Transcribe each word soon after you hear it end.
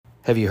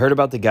Have you heard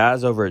about the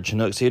guys over at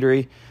Chinook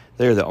Seedery?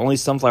 They are the only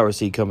sunflower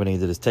seed company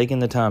that has taken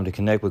the time to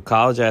connect with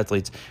college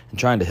athletes and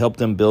trying to help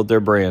them build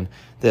their brand.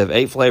 They have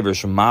 8 flavors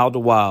from mild to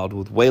wild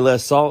with way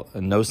less salt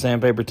and no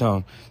sandpaper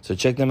tone. So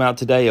check them out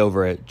today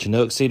over at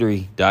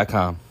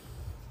ChinookSeedery.com.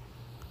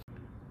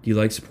 Do you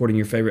like supporting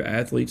your favorite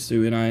athletes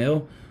through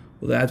NIL?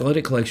 Well, the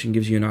Athletic Collection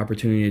gives you an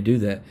opportunity to do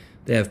that.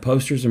 They have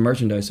posters and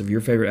merchandise of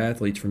your favorite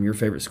athletes from your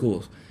favorite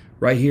schools.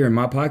 Right here in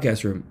my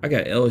podcast room, I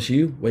got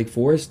LSU, Wake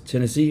Forest,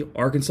 Tennessee,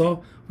 Arkansas.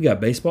 We got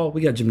baseball,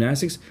 we got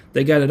gymnastics.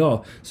 They got it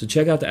all. So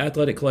check out the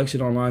Athletic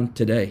Collection online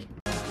today.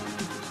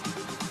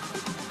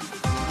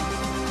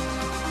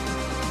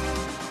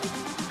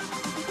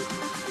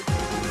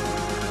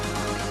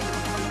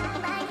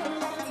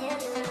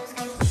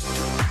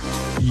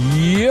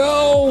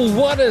 Yo,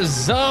 what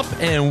is up?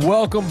 And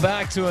welcome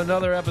back to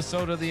another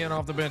episode of the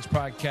Off the Bench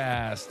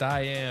podcast.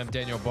 I am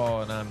Daniel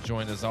Ball, and I'm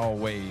joined as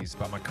always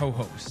by my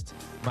co-host,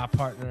 my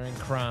partner in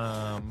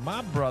crime,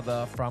 my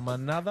brother from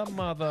another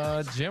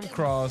mother, Jim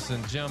Cross.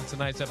 And Jim,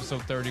 tonight's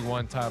episode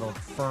 31 titled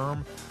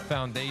Firm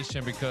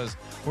Foundation, because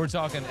we're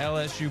talking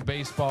LSU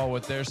baseball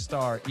with their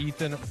star,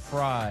 Ethan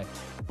Frey.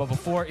 But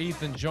before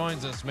Ethan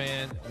joins us,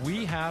 man,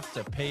 we have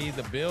to pay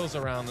the bills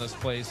around this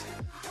place.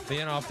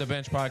 The Off the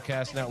Bench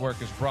Podcast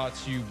Network is brought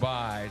to you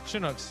by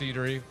Chinook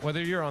Seedery.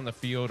 Whether you're on the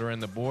field or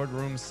in the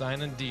boardroom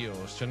signing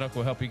deals, Chinook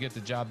will help you get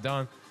the job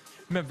done.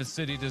 Memphis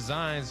City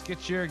Designs,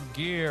 get your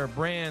gear,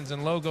 brands,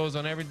 and logos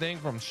on everything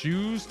from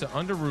shoes to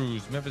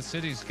underoos. Memphis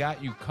City's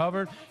got you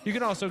covered. You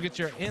can also get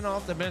your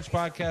Off the Bench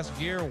Podcast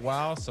gear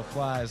while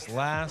supplies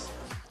last.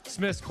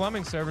 Smith's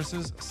Plumbing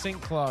Services,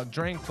 sink clog,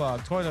 drain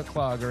clog, toilet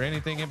clog, or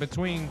anything in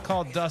between.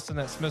 Call Dustin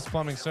at Smith's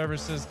Plumbing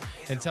Services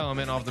and tell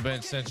him Off the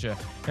Bench sent you.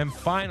 And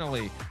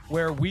finally,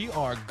 where we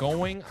are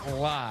going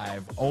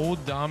live,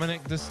 Old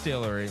Dominick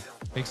Distillery.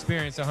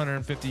 Experience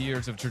 150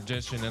 years of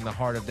tradition in the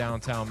heart of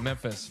downtown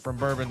Memphis. From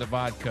bourbon to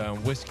vodka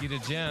and whiskey to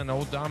gin,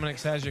 Old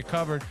Dominick's has you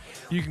covered.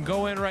 You can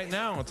go in right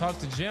now and talk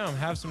to Jim,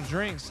 have some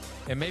drinks,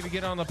 and maybe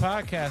get on the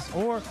podcast.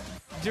 Or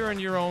during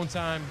your own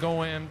time,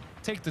 go in,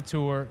 take the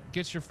tour,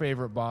 get your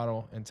favorite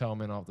bottle, and tell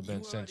them Off the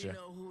Bench sent you.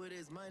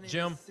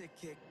 Jim,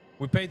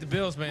 we paid the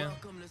bills, man.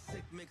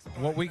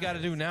 What we got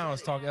to do now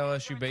is talk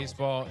LSU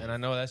baseball, and I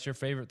know that's your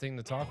favorite thing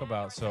to talk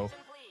about. So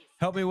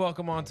help me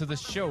welcome onto the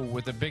show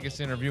with the biggest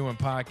interview in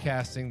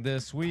podcasting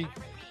this week,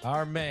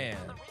 our man,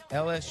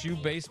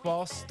 LSU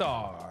baseball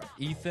star,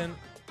 Ethan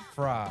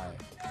Frey.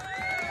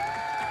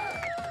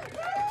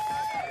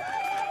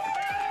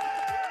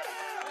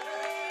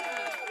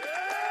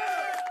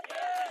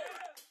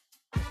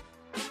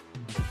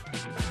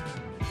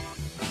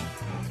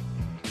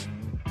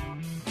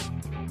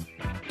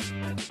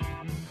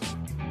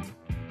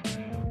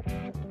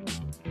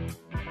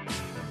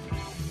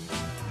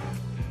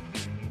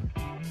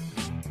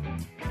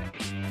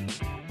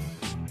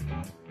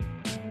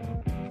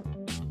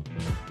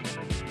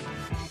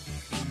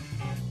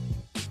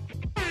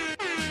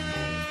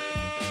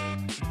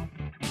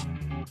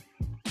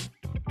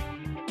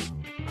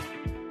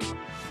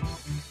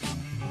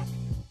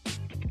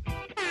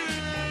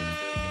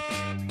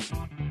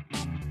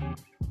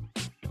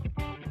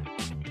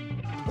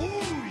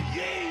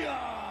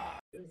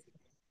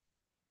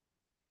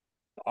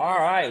 All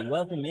right,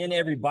 welcome in,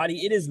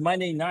 everybody. It is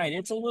Monday night.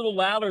 It's a little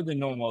louder than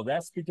normal.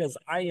 That's because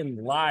I am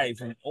live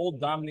from Old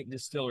Dominick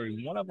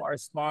Distillery, one of our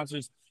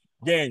sponsors,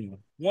 Daniel,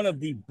 one of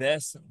the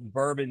best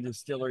bourbon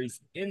distilleries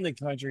in the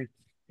country,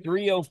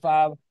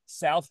 305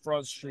 South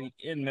Front Street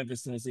in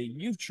Memphis, Tennessee.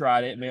 You've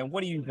tried it, man.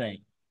 What do you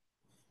think?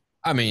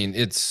 I mean,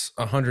 it's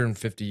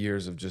 150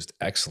 years of just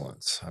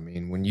excellence. I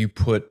mean, when you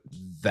put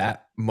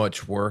that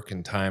much work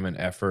and time and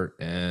effort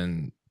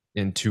and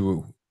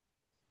into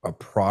a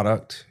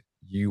product,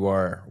 you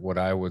are what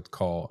I would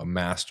call a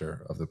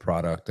master of the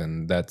product.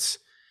 And that's,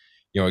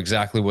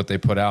 exactly what they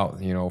put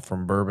out,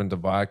 from bourbon to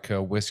vodka,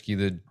 whiskey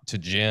to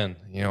gin,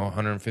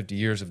 150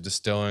 years of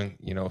distilling,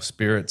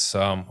 spirits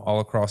all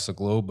across the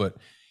globe. But,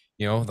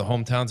 the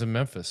hometown's in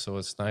Memphis. So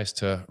it's nice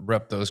to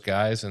rep those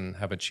guys and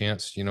have a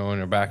chance, in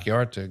their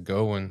backyard to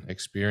go and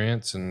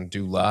experience and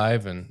do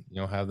live and,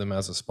 have them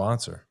as a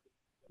sponsor.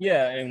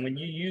 Yeah, and when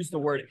you use the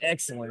word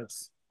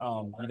excellence,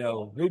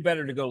 who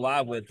better to go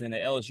live with than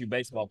an LSU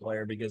baseball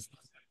player, because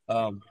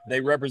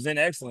they represent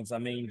excellence. I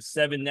mean,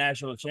 7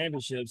 national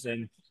championships,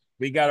 and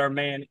we got our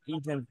man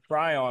Ethan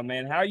Frey on,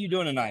 man. How are you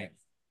doing tonight?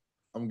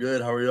 I'm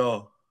good. How are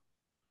y'all?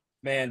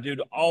 Man,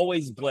 dude,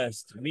 always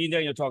blessed. Me and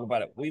Daniel talk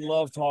about it. We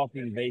love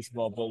talking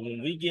baseball, but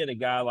when we get a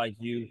guy like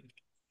you,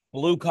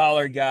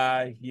 blue-collar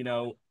guy,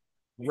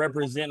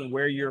 representing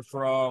where you're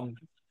from,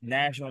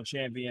 national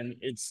champion,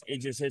 it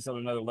just hits on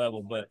another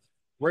level. But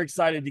we're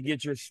excited to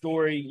get your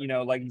story.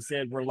 Like you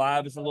said, we're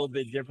live. It's a little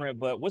bit different,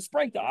 but let's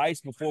break the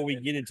ice before we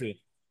get into it.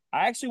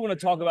 I actually want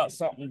to talk about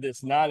something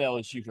that's not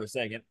LSU for a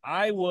second.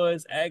 I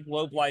was at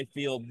Globe Life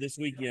Field this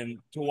weekend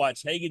to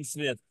watch Hagen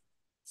Smith,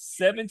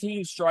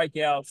 17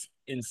 strikeouts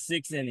in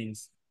 6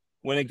 innings.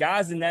 When a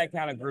guy's in that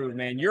kind of groove,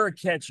 man, you're a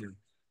catcher.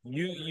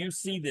 You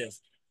see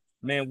this.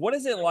 Man, what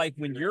is it like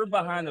when you're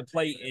behind the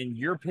plate and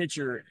your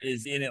pitcher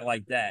is in it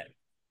like that?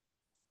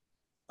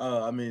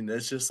 I mean,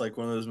 it's just like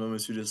one of those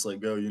moments you just let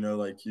go,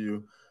 like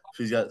if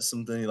he's got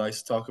something he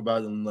likes to talk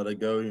about, then let it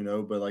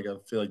go, But like I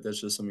feel like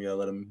that's just something you gotta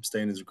let him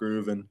stay in his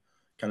groove and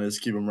kind of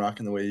just keep him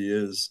rocking the way he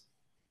is.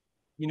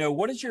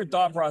 What is your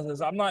thought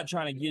process? I'm not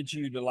trying to get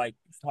you to like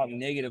talk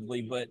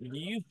negatively, but do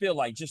you feel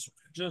like just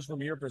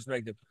from your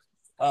perspective,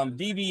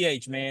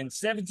 DBH, man,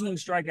 17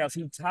 strikeouts,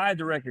 he tied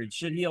the record.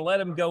 Should he have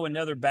let him go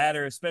another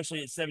batter,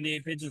 especially at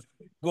 78 pitches?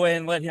 Go ahead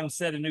and let him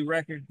set a new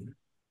record.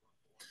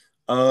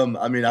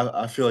 I mean,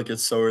 I feel like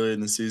it's so early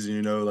in the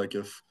season, like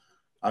if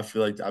I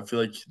feel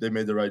like they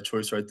made the right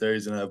choice right there.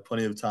 He's gonna have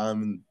plenty of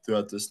time and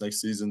throughout this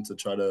next season to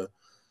try to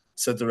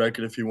set the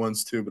record if he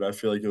wants to, but I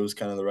feel like it was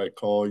kind of the right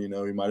call. He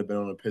might have been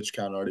on a pitch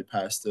count, already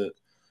passed it.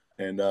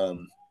 And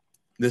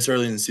this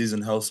early in the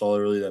season, health's all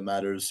really that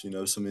matters.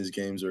 Some of these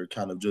games are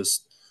kind of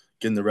just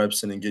getting the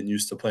reps in and getting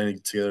used to playing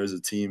together as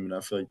a team. And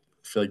I feel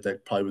like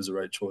that probably was the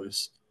right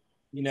choice.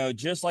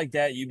 Just like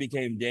that, you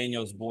became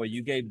Daniel's boy.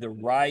 You gave the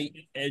right,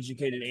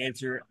 educated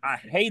answer. I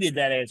hated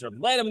that answer.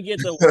 Let him get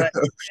the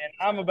record, man.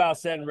 I'm about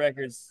setting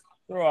records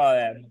through all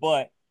that.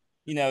 But,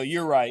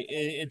 you're right.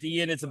 At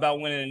the end, it's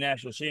about winning a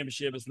national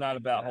championship. It's not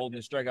about holding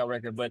a strikeout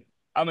record. But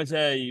I'm going to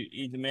tell you,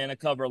 Ethan, man, I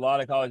cover a lot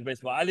of college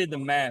baseball. I did the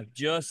math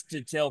just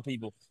to tell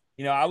people.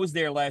 I was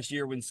there last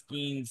year when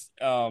Skeens,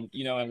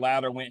 and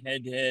Louder went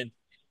head to head.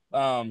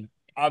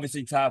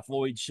 Obviously, Ty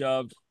Floyd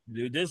shoved.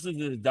 Dude, this is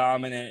as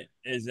dominant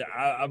as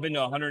I've been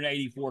to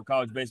 184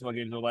 college baseball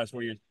games in the last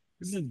 4 years.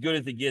 This is as good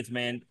as it gets,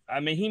 man. I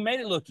mean, he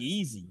made it look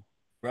easy,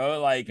 bro.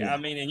 Like, Yeah. I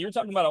mean, and you're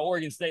talking about an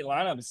Oregon State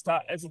lineup.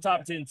 It's a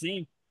top 10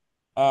 team.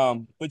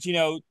 But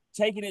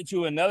taking it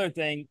to another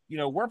thing,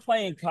 we're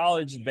playing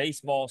college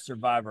baseball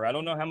survivor. I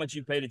don't know how much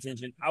you paid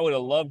attention. I would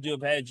have loved to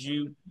have had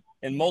you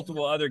and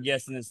multiple other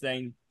guests in this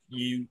thing.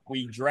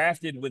 We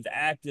drafted with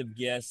active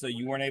guests, so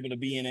you weren't able to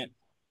be in it.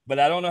 But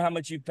I don't know how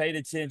much you paid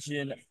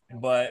attention.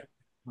 But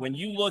when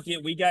you look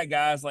at, we got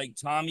guys like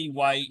Tommy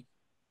White,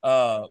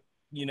 uh,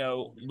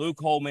 Luke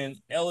Holman,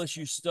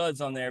 LSU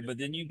studs on there, but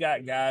then you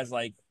got guys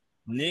like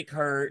Nick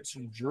Hertz,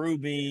 Drew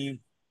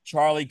Beam,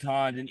 Charlie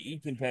Condon,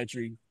 Ethan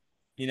Petrie.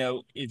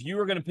 If you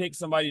were going to pick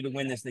somebody to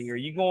win this thing, are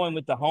you going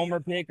with the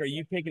homer pick? Are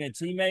you picking a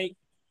teammate?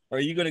 Or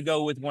are you going to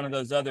go with one of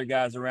those other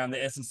guys around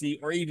the SEC,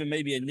 or even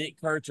maybe a Nick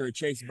Kurtz or a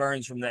Chase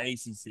Burns from the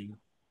ACC?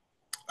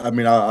 I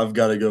mean, I've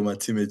got to go with my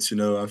teammates.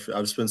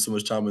 I've spent so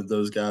much time with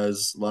those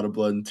guys, a lot of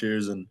blood and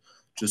tears, and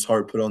just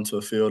heart put onto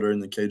a field or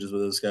in the cages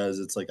with those guys.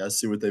 It's like I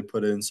see what they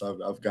put in, so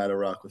I've got to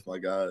rock with my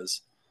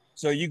guys.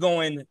 So are you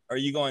going?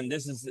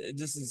 This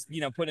is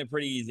putting it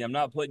pretty easy. I'm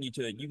not putting you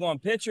to it. You going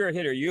pitcher or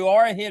hitter? You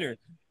are a hitter,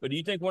 but do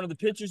you think one of the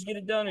pitchers get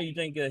it done, or you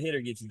think a hitter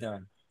gets it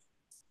done?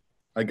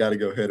 I got to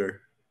go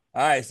hitter.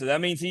 All right, so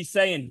that means he's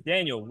saying,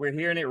 Daniel, we're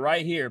hearing it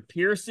right here.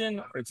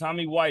 Pearson or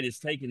Tommy White is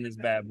taking this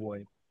bad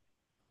boy,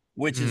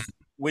 which Mm, is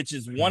which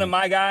is one of mm.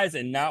 my guys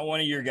and not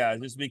one of your guys.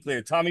 Just to be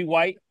clear, Tommy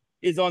White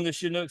is on the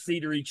Chinook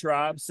Cedary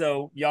tribe.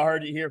 So y'all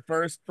heard it here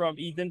first from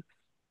Ethan.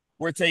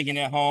 We're taking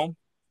it home.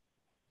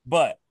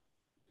 But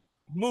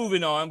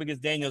moving on, because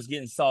Daniel's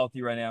getting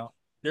salty right now.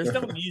 There's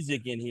no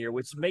music in here,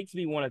 which makes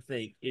me want to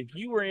think. If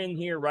you were in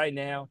here right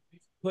now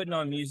putting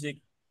on music,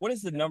 what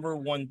is the number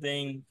one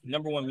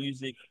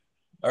music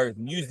or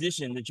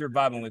musician that you're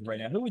vibing with right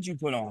now? Who would you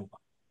put on?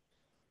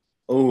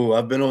 Oh,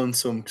 I've been on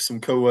some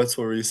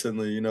co-Wetzel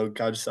recently.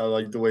 I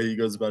like the way he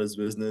goes about his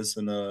business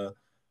and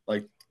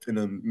like in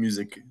the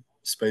music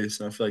space.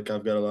 And I feel like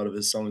I've got a lot of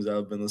his songs that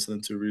I've been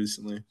listening to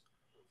recently.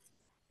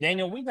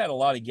 Daniel, we've had a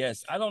lot of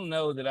guests. I don't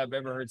know that I've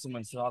ever heard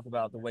someone talk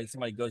about the way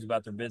somebody goes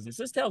about their business.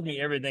 This tells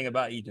me everything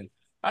about Ethan.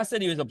 I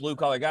said he was a blue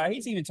collar guy.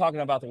 He's even talking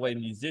about the way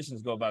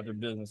musicians go about their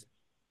business.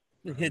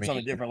 It I hits on a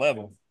mean, different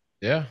level.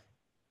 yeah.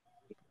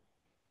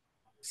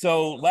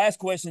 So, last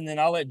question, then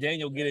I'll let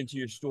Daniel get into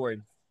your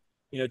story.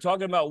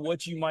 Talking about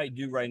what you might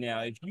do right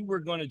now. If you were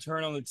going to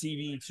turn on the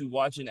TV to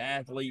watch an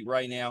athlete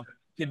right now,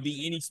 could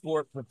be any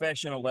sport,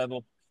 professional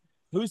level.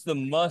 Who's the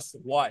must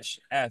watch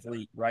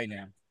athlete right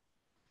now?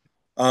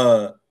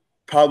 Uh,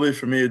 Probably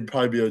for me, it'd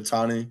probably be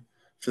Otani. I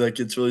feel like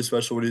it's really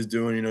special what he's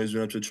doing. He's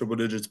been up to triple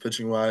digits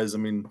pitching wise. I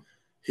mean,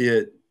 he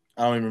hit,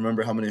 I don't even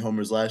remember how many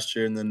homers last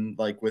year. And then,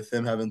 like, with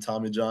him having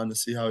Tommy John to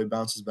see how he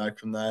bounces back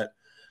from that.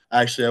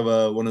 I actually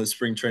have one of the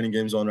spring training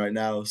games on right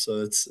now. So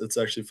it's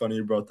actually funny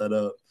you brought that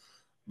up.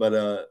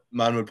 But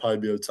mine would probably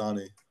be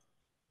Otani.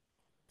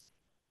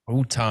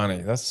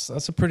 Utani.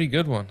 That's a pretty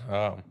good one.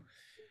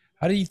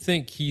 How do you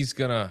think he's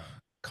gonna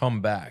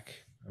come back?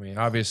 I mean,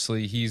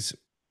 obviously he's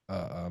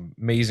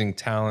amazing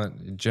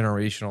talent,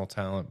 generational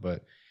talent,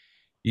 but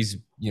he's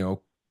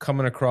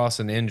coming across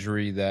an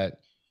injury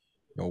that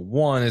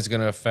one is going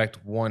to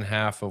affect one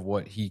half of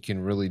what he can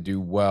really do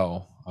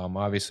well.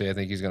 Obviously, I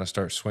think he's going to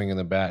start swinging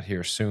the bat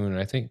here soon, and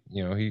I think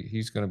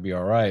he's going to be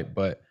all right.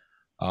 But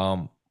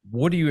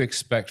what do you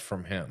expect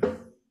from him?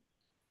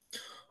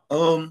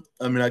 I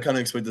mean, I kind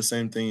of expect the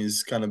same thing.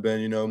 He's kind of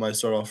been, might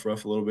start off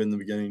rough a little bit in the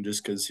beginning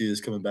just because he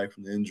is coming back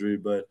from the injury.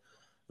 But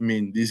I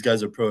mean, these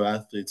guys are pro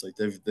athletes. Like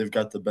they've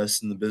got the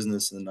best in the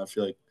business, and I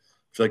feel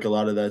like a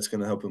lot of that's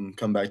going to help him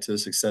come back to the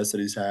success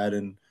that he's had,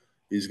 and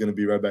he's going to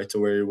be right back to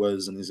where he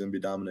was, and he's going to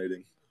be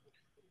dominating.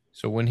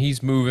 So when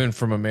he's moving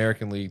from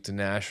American League to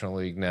National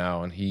League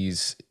now, and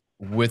he's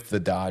with the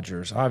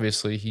Dodgers,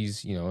 obviously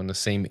he's in the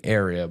same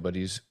area, but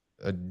he's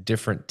a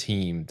different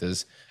team.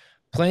 Does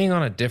playing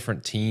on a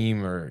different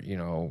team, or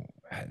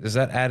does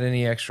that add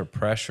any extra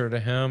pressure to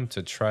him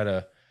to try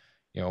to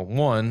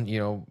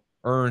one,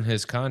 earn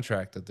his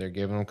contract that they're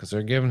giving him because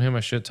they're giving him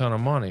a shit ton of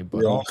money, but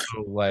Yeah.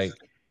 also like,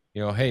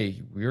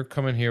 hey, we're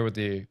coming here with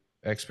the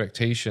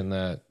expectation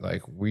that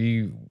like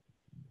we've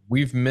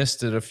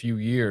missed it a few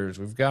years.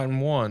 We've gotten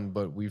one,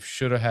 but we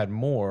should have had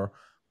more,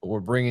 but we're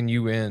bringing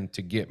you in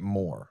to get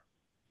more.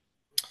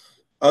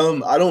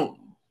 I don't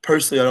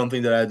personally. I don't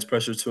think that adds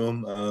pressure to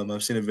him.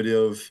 I've seen a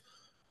video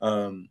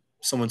of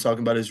someone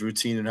talking about his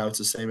routine and how it's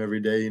the same every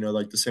day. You know,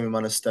 like the same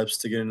amount of steps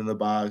to get into the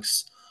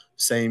box,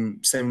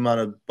 same amount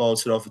of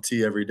balls hit off a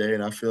tee every day.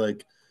 And I feel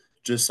like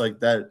just like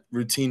that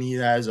routine he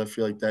has, I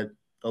feel like that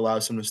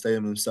allows him to stay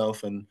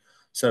himself and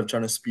instead of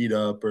trying to speed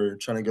up or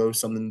trying to go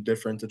something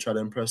different to try to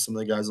impress some of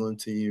the guys on the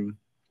team.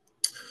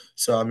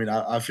 So I mean,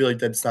 I feel like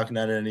that's not going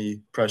to add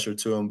any pressure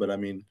to him. But I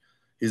mean,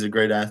 he's a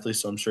great athlete,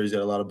 so I'm sure he's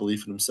got a lot of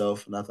belief in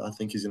himself, and I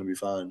think he's going to be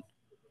fine.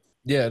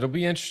 Yeah, it'll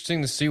be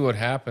interesting to see what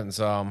happens.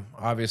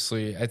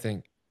 Obviously, I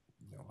think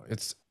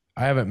it's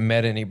I haven't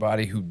met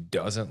anybody who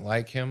doesn't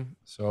like him,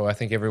 so I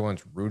think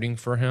everyone's rooting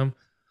for him,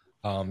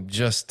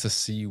 just to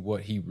see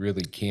what he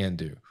really can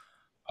do.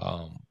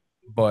 Um,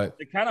 but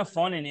The kind of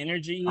fun and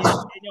energy he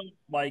has,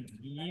 like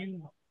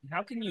you,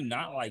 how can you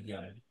not like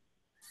him?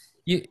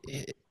 you,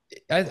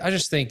 I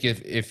just think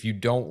if you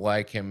don't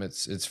like him,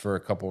 it's for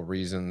a couple of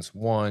reasons.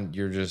 One,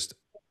 you're just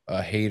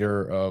a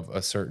hater of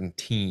a certain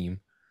team,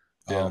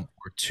 Yeah.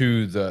 or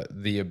two,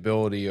 the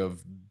ability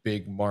of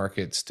big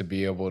markets to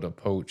be able to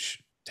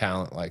poach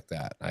talent like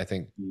that. I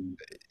think Mm.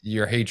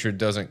 your hatred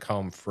doesn't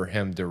come for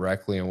him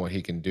directly and what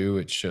he can do.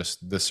 It's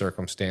just the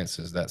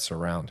circumstances that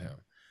surround him.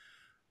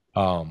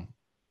 Um,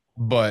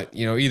 but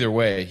either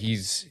way,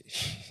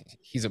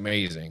 he's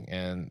amazing,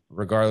 and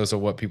regardless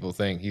of what people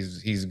think,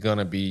 he's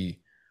gonna be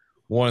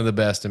one of the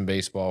best in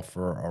baseball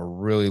for a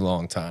really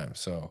long time.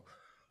 So,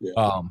 Yeah.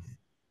 um,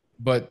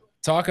 but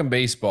talking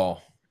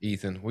baseball,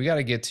 Ethan, we got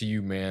to get to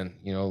you, man.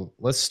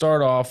 Let's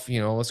start off.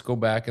 Let's go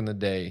back in the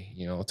day.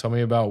 Tell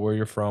me about where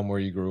you're from, where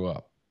you grew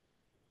up.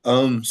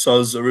 So I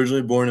was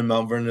originally born in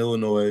Mount Vernon,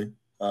 Illinois.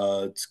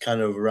 It's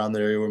kind of around the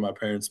area where my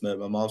parents met.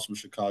 My mom's from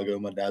Chicago.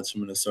 My dad's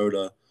from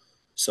Minnesota.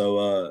 So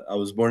I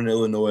was born in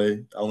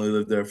Illinois. I only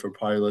lived there for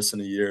probably less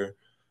than a year,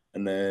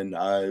 and then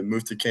I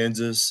moved to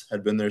Kansas.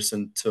 Had been there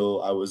since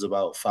until I was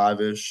about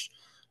five-ish,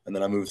 and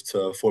then I moved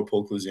to Fort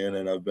Polk, Louisiana,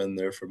 and I've been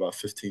there for about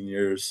 15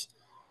 years.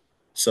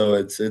 So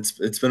it's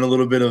been a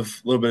little bit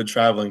of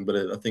traveling, but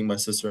I think my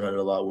sister had it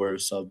a lot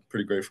worse. So I'm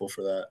pretty grateful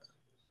for that.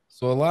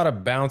 So a lot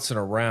of bouncing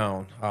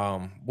around.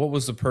 What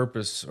was the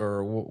purpose,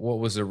 or what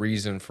was the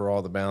reason for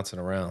all the bouncing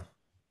around?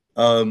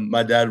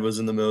 My dad was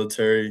in the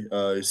military.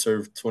 He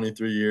served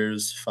 23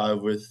 years, five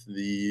with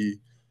the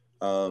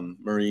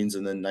Marines,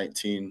 and then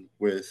 19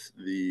 with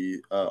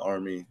the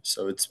Army.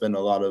 So it's been a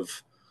lot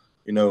of,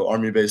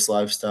 Army-based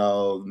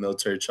lifestyle. The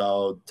military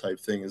child type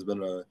thing has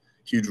been a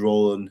huge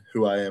role in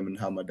who I am and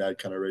how my dad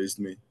kind of raised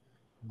me.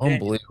 Daniel,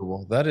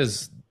 Unbelievable. That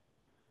is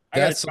I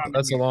got to that's chime in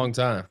that's a here. long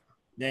time.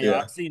 Daniel,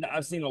 Yeah,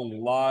 I've seen a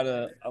lot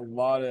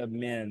of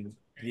men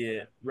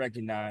get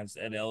recognized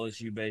at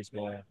LSU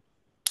baseball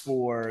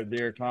for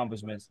their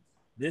accomplishments.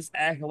 This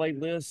accolade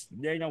list,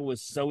 Daniel,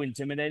 was so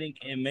intimidating.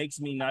 It makes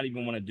me not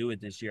even want to do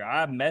it this year.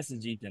 I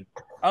messaged Ethan.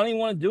 I don't even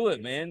want to do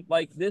it, man.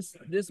 Like this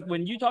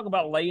when you talk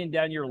about laying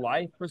down your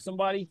life for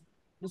somebody,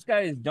 this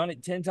guy has done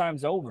it 10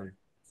 times over.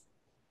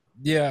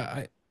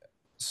 Yeah,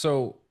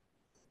 so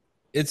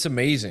it's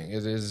amazing.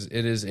 It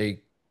is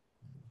a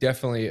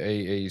definitely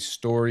a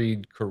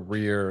storied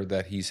career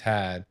that he's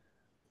had.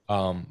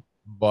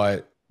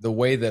 But the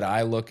way that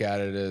I look at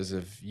it is,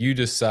 if you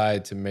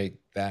decide to make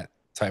that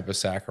type of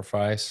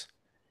sacrifice,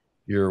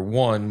 you're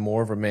one,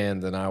 more of a man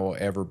than I will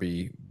ever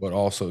be, but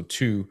also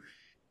two,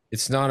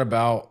 it's not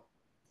about,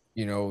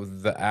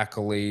 the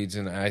accolades.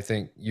 And I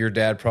think your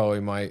dad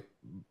probably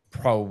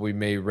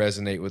may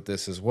resonate with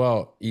this as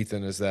well,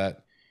 Ethan, is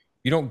that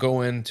you don't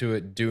go into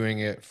it doing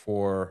it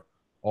for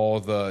all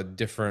the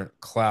different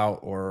clout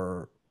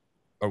or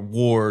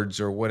awards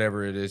or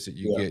whatever it is that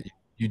you yeah, get.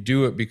 You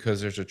do it because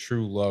there's a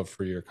true love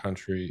for your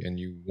country, and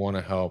you want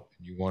to help,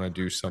 and you want to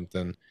do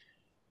something.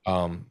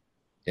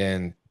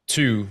 And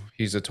two,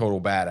 he's a total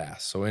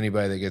badass. So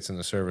anybody that gets in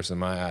the service in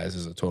my eyes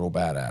is a total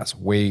badass.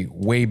 Way,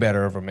 way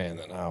better of a man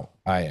than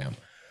I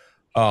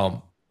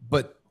am.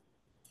 But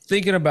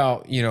thinking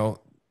about,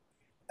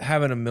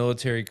 having a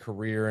military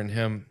career and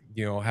him,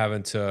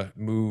 having to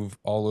move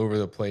all over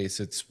the place,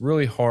 it's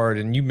really hard.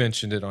 And you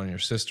mentioned it on your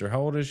sister.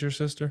 How old is your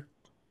sister?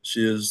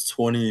 she is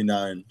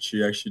 29.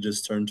 She actually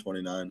just turned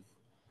 29.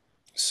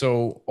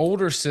 So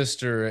older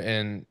sister,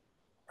 and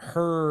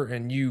her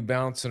and you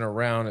bouncing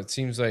around, it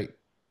seems like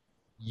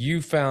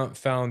you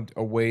found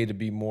a way to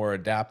be more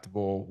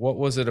adaptable. What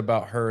was it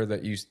about her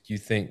that you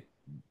think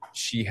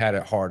she had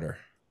it harder?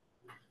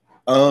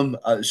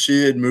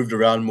 She had moved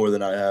around more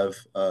than I have.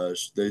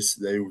 They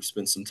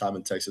spent some time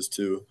in Texas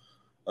too.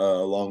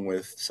 along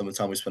with some of the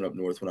time we spent up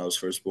north when I was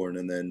first born,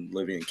 and then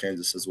living in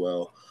Kansas as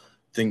well.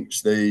 I think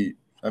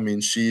I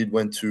mean, she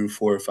went to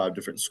 4 or 5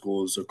 different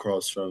schools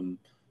across from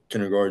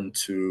kindergarten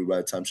to by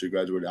the time she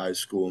graduated high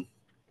school.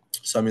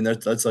 So I mean,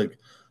 that's like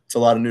it's a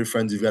lot of new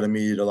friends you've got to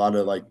meet, a lot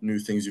of like new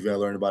things you've got to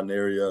learn about an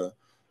area.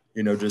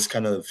 You know, just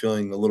kind of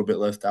feeling a little bit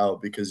left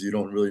out because you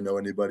don't really know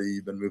anybody.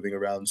 You've been moving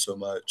around so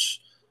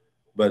much.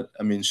 But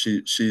I mean,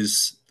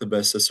 she's the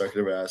best sister I could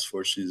ever ask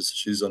for.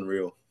 She's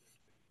unreal.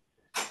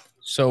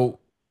 So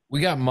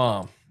we got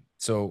mom.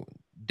 So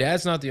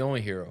dad's not the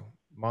only hero.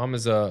 Mom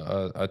is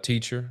a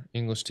teacher,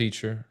 English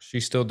teacher.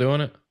 She's still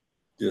doing it.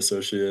 Yes,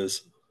 so she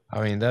is.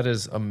 I mean, that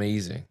is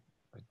amazing.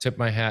 I tip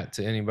my hat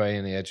to anybody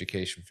in the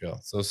education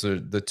field. So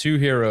the two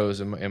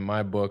heroes in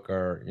my book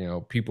are,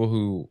 people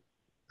who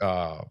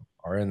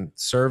are in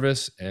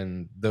service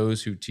and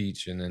those who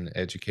teach and in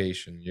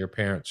education. Your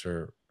parents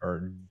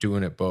are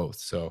doing it both.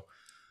 So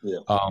Yeah.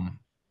 um,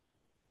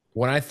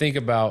 when I think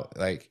about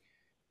like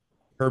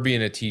her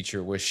being a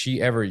teacher, was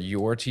she ever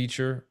your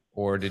teacher,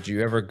 or did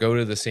you ever go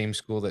to the same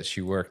school that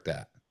she worked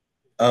at?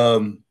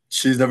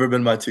 She's never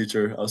been my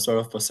teacher. I'll start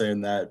off by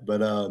saying that.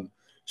 But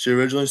she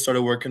originally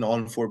started working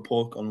on Fort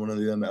Polk on one of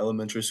the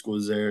elementary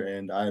schools there,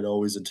 and I had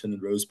always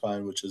attended Rose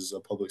Pine, which is a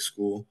public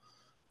school.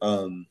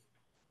 Um,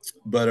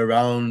 but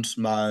around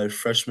my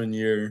freshman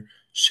year,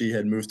 she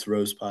had moved to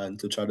Rose Pine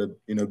to try to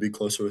be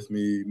closer with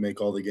me,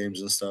 make all the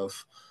games and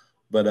stuff.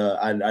 But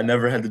I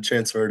never had the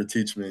chance for her to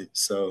teach me.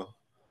 So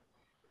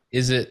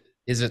Is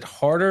it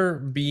harder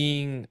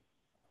being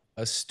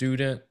a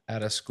student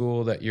at a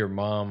school that your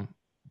mom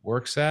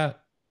works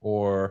at,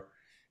 or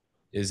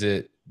is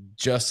it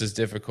just as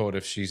difficult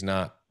if she's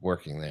not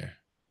working there?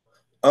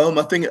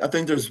 I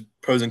think there's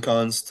pros and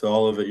cons to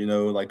all of it.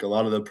 Like a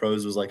lot of the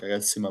pros was like I got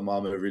to see my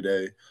mom every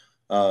day.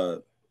 Uh,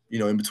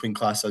 in between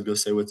class, I'd go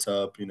say what's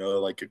up.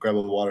 Like grab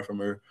a water from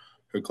her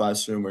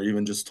classroom, or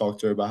even just talk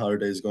to her about how her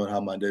day's going, how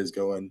my day's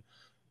going.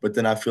 But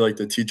then I feel like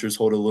the teachers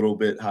hold a little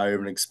bit higher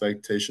of an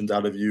expectations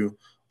out of you,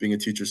 being a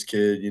teacher's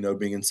kid.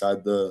 Being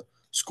inside the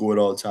school at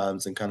all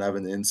times and kind of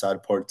having the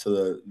inside part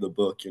to the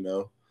book.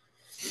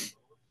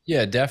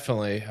 Yeah,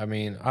 definitely. I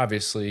mean,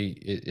 obviously,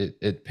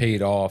 it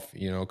paid off,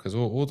 because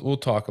we'll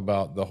talk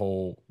about the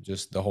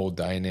whole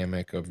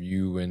dynamic of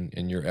you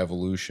and your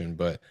evolution.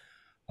 But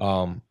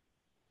um,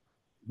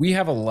 we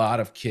have a lot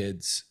of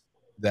kids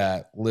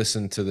that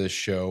listen to this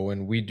show,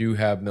 and we do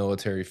have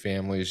military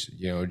families.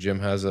 Jim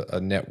has a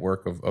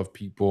network of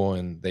people,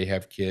 and they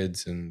have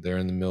kids, and they're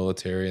in the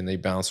military, and they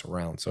bounce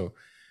around. So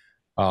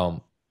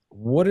um,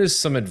 what is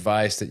some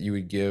advice that you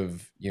would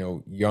give,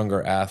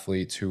 younger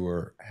athletes who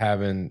are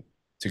having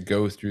to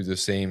go through the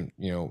same,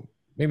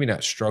 maybe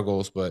not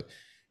struggles, but,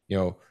 you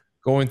know,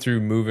 going through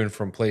moving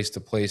from place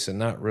to place and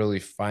not really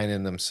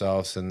finding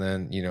themselves. And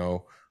then,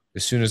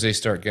 as soon as they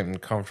start getting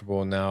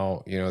comfortable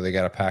now, they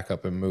got to pack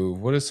up and move.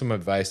 What is some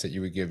advice that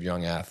you would give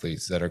young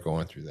athletes that are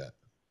going through that?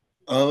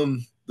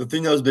 The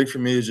thing that was big for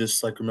me is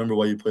just like remember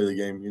why you play the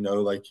game.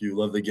 Like you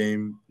love the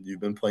game. You've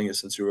been playing it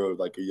since you were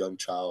like a young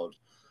child,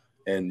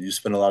 and you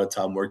spend a lot of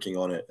time working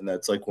on it. And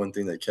that's like one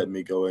thing that kept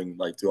me going,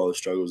 like through all the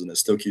struggles, and it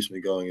still keeps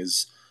me going.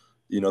 Is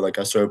like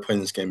I started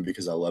playing this game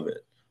because I love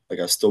it. Like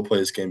I still play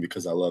this game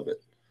because I love it.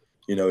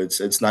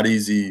 It's not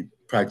easy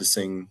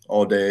practicing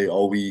all day,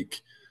 all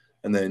week,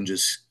 and then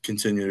just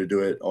continue to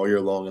do it all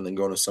year long, and then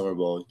going to summer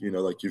ball.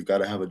 Like you've got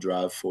to have a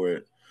drive for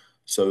it.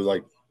 So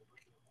like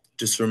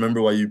just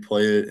remember why you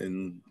play it,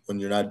 and when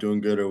you're not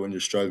doing good or when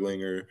you're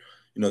struggling or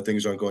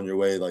things aren't going your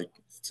way, like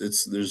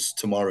it's there's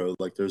tomorrow,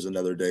 like there's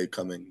another day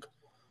coming.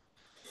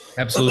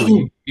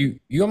 Absolutely.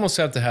 You almost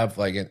have to have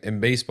like in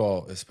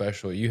baseball,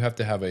 especially, you have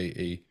to have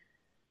a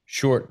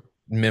short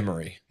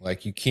memory.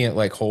 Like you can't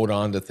like hold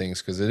on to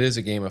things because it is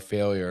a game of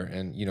failure.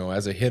 And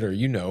as a hitter,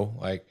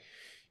 like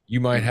you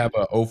might have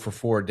a 0 for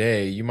 4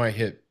 day. You might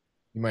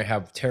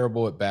have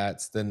terrible at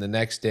bats. Then the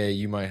next day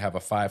you might have a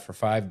 5 for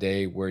 5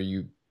 day where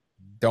you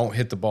don't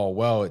hit the ball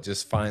well. It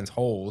just finds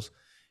holes.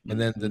 And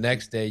then the Mhm.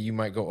 next day you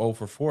might go 0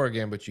 for 4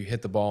 again, but you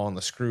hit the ball on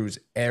the screws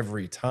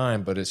every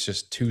time, but it's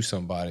just to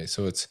somebody.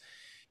 So it's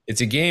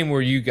a game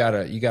where you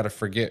gotta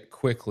forget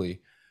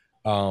quickly.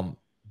 Um,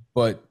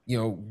 but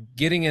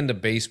getting into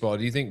baseball,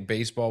 do you think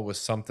baseball was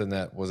something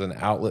that was an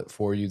outlet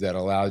for you that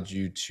allowed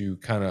you to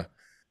kind of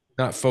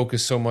not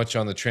focus so much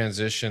on the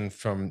transition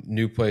from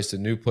new place to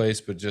new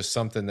place, but just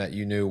something that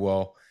you knew,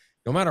 well,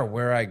 no matter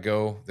where I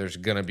go, there's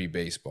gonna be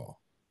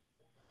baseball.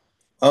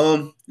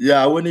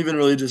 Yeah, I wouldn't even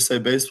really just say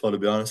baseball to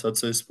be honest. I'd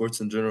say sports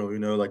in general.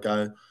 Like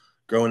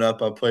growing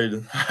up, I played.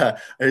 I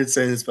hate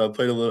saying this, but I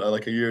played a little,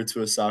 like a year or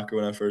two of soccer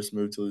when I first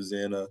moved to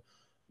Louisiana.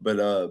 But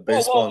Whoa,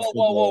 baseball whoa, and whoa,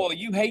 whoa, whoa, football, whoa.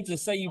 You hate to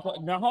say you play.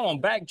 Now, hold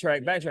on.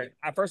 Backtrack, backtrack.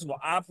 First of all,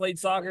 I played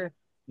soccer.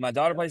 My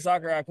daughter played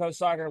soccer. I coached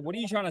soccer. What are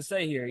you trying to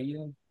say here?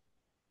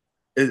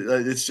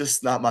 it's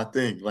just not my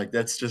thing. Like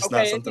that's just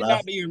not Okay, it something may I.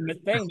 not be your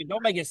thing, but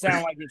don't make it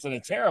sound like it's a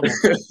terrible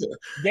thing.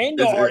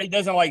 Daniel it's it, already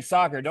doesn't like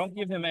soccer. Don't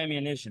give him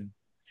ammunition.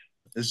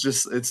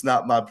 it's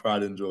not my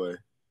pride and joy.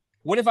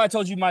 What if I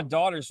told you my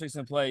daughter's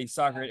fixing to play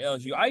soccer at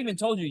LSU? I even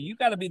told you you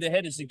got to be the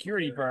head of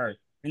security for her,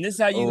 and this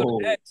is how you gonna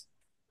Oh, act.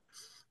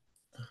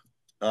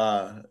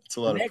 It's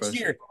a lot of Next pressure.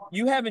 year,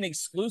 you have an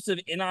exclusive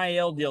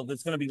NIL deal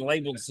that's going to be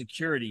labeled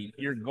security.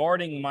 You're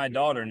guarding my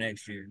daughter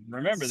next year.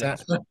 Remember So,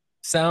 this.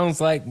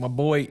 sounds like my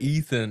boy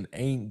Ethan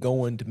ain't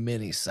going to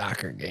many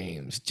soccer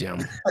games, Jim.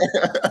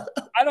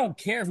 I don't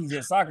care if he's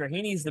in soccer.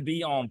 He needs to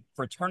be on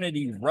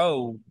fraternity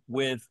row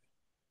with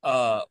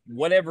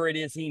whatever it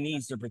is he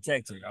needs to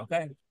protect her.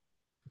 Okay.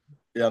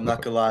 Yeah, I'm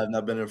not gonna lie. I've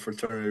not been in a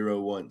fraternity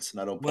row once,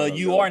 and I don't Well, plan on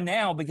you going. are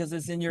now because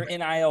it's in your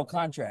NIL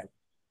contract.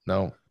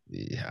 No,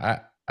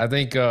 yeah, I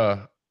think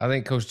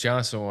Coach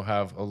Johnson will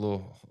have a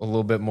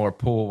little bit more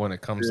pull when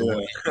it comes to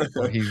Yeah.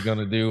 what he's going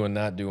to do and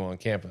not do on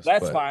campus.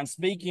 That's But fine.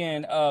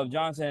 Speaking of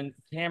Johnson,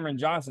 Cameron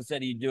Johnson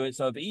said he'd do it.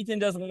 So if Ethan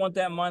doesn't want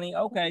that money,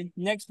 okay,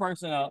 next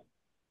person up.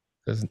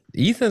 because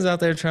Ethan's out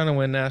there trying to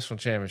win national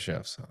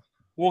championships,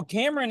 Well,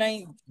 Cameron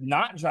ain't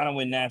not trying to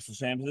win national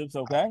championships,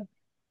 okay?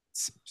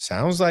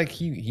 sounds like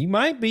he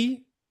might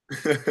be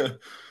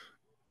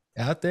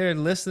out there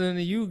listening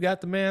to you.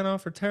 Got the man on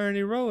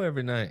fraternity row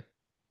every night.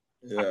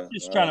 I'm Yeah.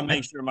 just trying to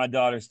make sure my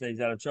daughter stays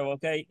out of trouble,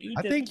 okay? I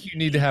Ethan, think you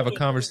need to you have a go.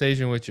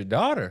 conversation with your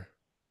daughter.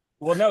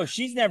 Well, no,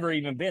 she's never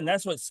even been.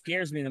 That's what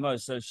scares me the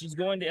most. So she's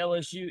going to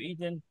LSU,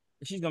 Ethan.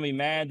 She's gonna be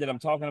mad that I'm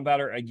talking about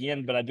her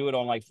again, but I do it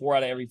on like 4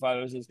 out of every 5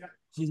 episodes.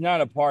 She's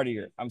not a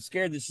partier. I'm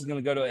scared that she's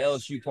gonna go to an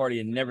LSU party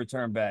and never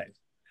turn back.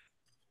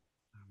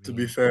 I To be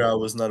mean, fair, I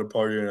was not a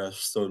partier, and I'm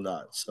still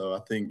not. So I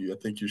think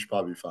you should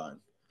probably be fine.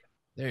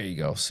 there you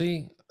go.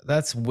 See,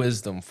 that's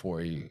wisdom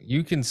for you.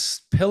 You can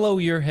pillow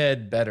your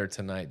head better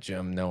tonight,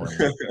 Jim, knowing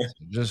that.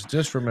 So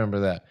just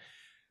remember that.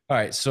 All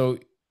right, so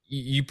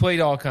you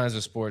played all kinds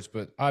of sports,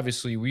 but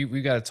obviously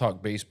we got to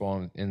talk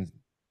baseball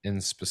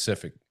in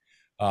specific.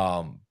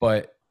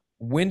 But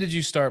when did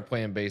you start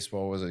playing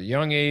baseball? Was it a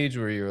young age?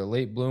 Were you a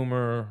late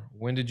bloomer?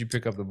 When did you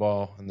pick up the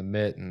ball and the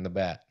mitt and the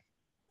bat?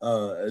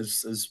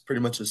 As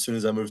pretty much as soon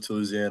as I moved to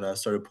Louisiana, I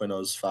started playing. I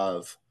was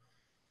 5.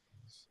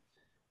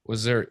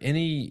 Was there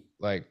any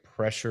like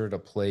pressure to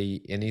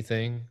play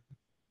anything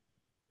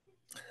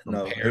from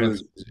No, it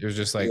parents? was It was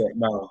just yeah, like,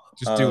 no.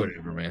 just do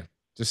whatever, man.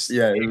 Just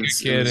Yeah, be a good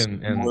kid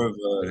more and of a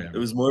it whatever.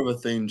 was more of a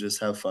thing. Just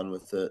have fun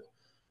with it.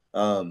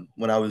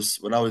 When I was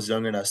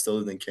younger and I still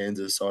lived in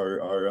Kansas,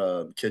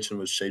 our kitchen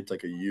was shaped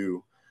like a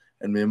U,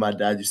 and me and my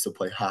dad used to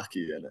play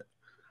hockey in it.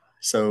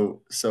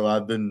 So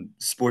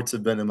sports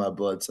have been in my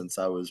blood since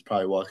I was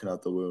probably walking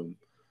out the womb.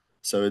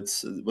 So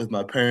it's with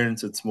my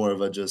parents, it's more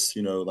of a just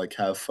like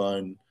have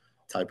fun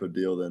type of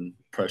deal than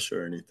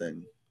pressure or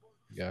anything.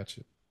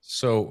 Gotcha.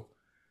 So,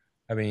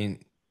 I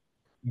mean,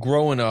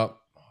 growing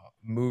up,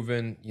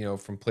 moving,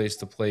 from place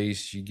to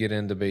place, you get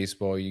into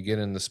baseball, you get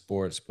into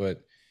sports,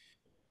 but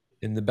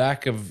in the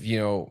back of,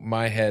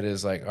 my head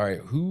is like, all right,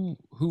 who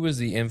is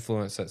the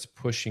influence that's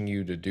pushing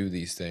you to do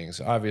these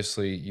things?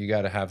 Obviously, you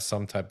got to have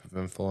some type of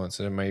influence,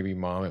 and it may be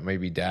mom, it may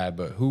be dad,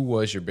 but who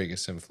was your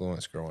biggest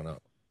influence growing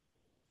up?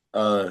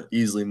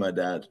 Easily my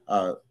dad.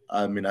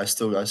 I mean, I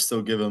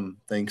still give him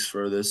thanks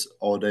for this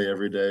all day,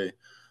 every day.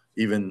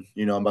 Even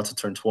I'm about to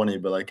turn 20,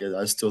 but like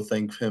I still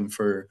thank him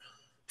for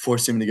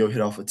forcing me to go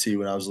hit off a tee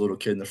when I was a little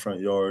kid in the front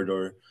yard,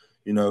 or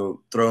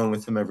throwing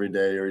with him every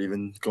day, or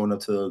even going up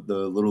to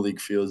the little league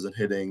fields and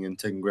hitting and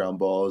taking ground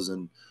balls,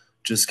 and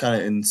just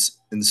kind of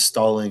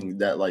installing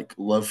that like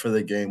love for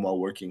the game while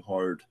working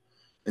hard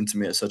into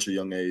me at such a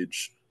young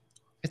age.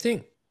 I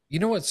think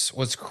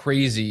what's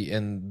crazy,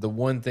 and the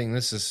one thing,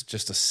 this is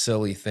just a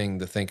silly thing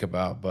to think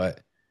about,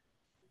 but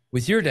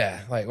with your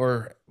dad, like,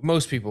 or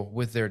most people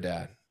with their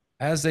dad,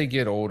 as they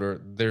get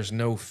older, there's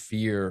no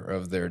fear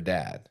of their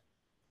dad.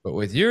 But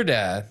with your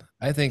dad,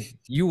 I think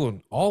you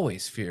will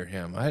always fear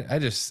him. I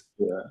just,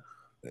 Yeah.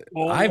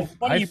 Well, I've,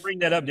 funny you I've, bring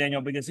that up,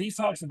 Daniel, because he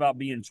talks about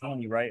being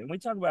 20, right? And we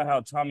talk about how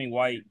Tommy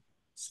White's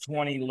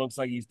 20 looks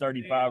like he's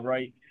 35,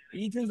 right?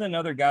 Ethan's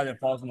another guy that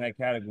falls in that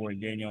category,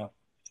 Daniel.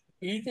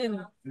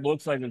 Ethan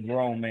looks like a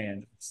grown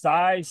man.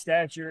 Size,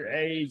 stature,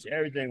 age,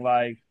 everything.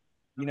 Like,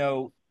 you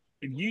know,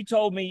 if you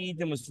told me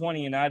Ethan was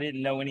 20 and I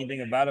didn't know anything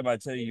about him,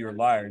 I'd tell you you're a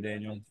liar,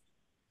 Daniel.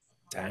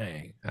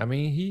 dang. I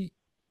mean, he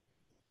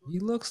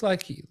looks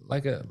like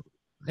like a,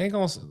 ain't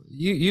gonna,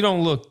 you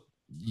don't look,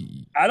 I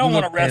you don't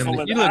want look to wrestle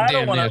with you look I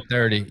don't damn want near to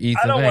 30, I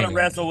Ethan. don't I want ain't to gonna,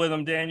 wrestle with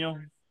him, Daniel.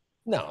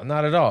 no,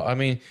 not at all. I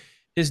mean,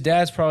 his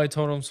dad's probably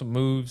told him some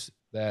moves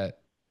that,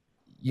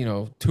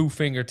 two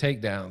finger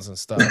takedowns and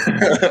stuff.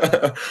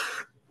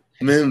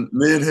 Me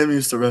and him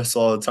used to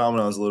wrestle all the time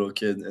when I was a little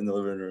kid in the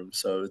living room.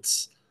 So I have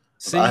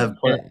See, I have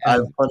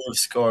plenty of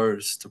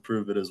scars to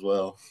prove it as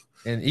well.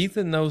 and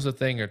Ethan knows a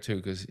thing or two,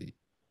 because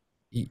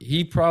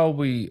he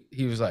probably,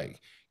 he was like,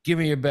 "Give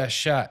me your best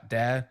shot,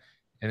 Dad,"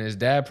 and his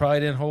dad probably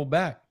didn't hold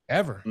back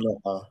ever,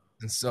 No,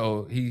 and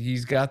so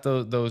he's got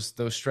those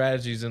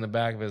strategies in the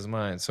back of his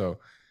mind. So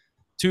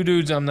two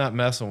dudes I'm not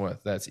messing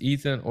with. That's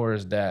Ethan or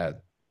his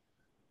dad.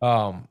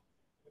 Um,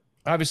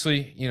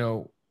 Obviously,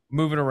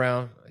 moving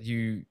around.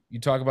 You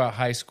talk about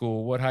high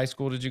school. What high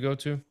school did you go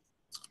to?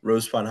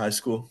 Rose Pine High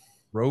School.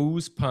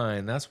 Rose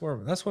Pine. That's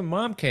when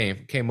mom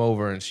came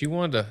over, and she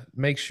wanted to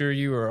make sure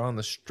you were on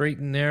the straight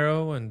and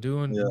narrow and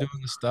doing Yeah.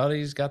 doing the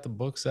studies, got the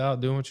books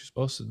out, doing what you're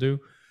supposed to do.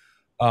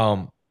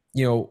 Um,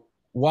 you know,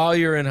 while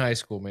you're in high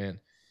school, man,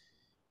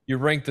 you're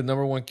ranked the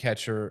number one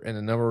catcher and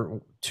the number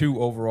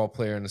two overall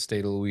player in the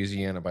state of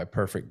Louisiana by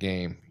perfect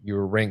game. You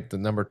were ranked the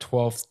number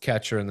 12th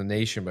catcher in the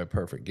nation by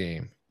perfect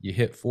game. You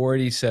hit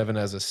 487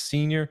 as a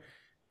senior,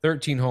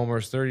 13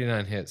 homers,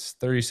 39 hits,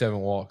 37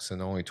 walks,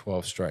 and only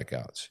 12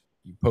 strikeouts.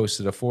 You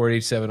posted a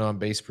 487 on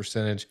base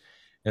percentage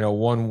and a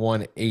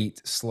 118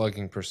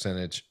 slugging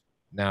percentage.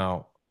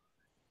 Now,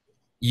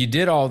 you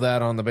did all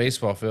that on the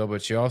baseball field,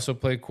 but you also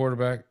played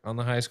quarterback on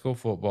the high school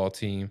football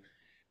team.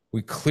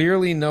 We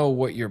clearly know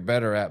what you're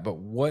better at, but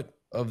what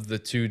of the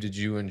two did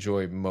you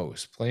enjoy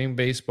most? Playing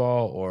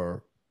baseball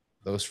or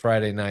those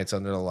Friday nights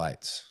under the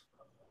lights?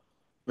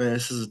 Man,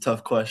 this is a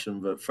tough question,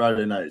 but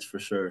Friday nights for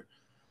sure.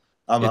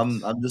 I'm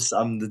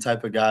the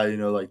type of guy,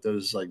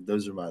 those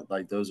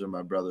are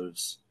my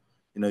brothers.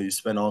 You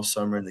spend all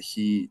summer in the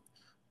heat,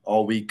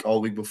 all week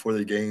before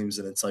the games,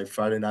 and it's like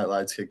Friday night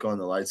lights kick on,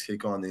 the lights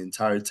kick on, the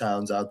entire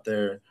town's out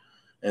there,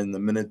 and the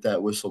minute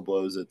that whistle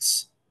blows,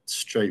 it's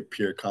straight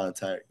pure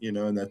contact,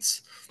 and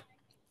that's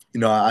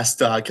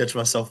I catch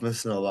myself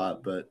missing a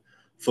lot, but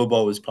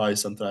football was probably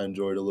something I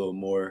enjoyed a little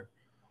more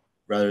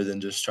rather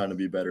than just trying to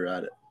be better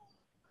at it.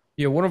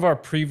 Yeah, one of our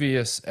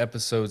previous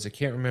episodes, I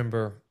can't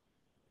remember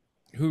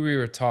who we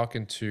were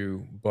talking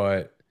to,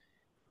 but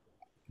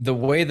the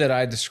way that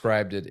I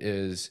described it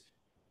is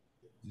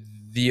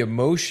the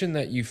emotion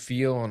that you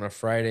feel on a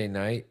Friday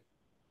night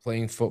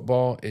playing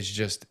football is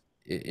just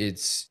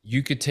it's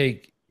you could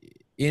take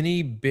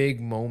any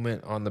big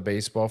moment on the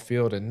baseball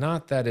field, and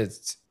not that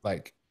it's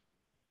like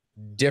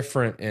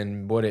different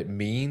in what it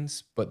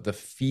means, but the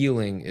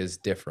feeling is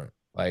different.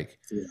 Like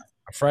Yeah.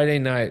 a Friday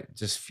night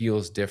just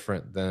feels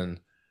different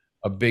than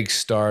a big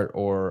start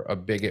or a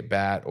big at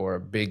bat or a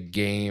big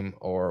game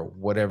or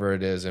whatever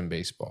it is in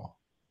baseball.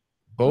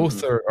 Hmm.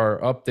 Both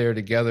are up there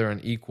together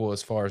and equal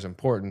as far as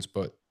importance,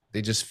 but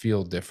they just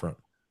feel different.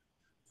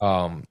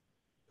 Um,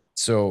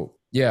 so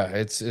yeah,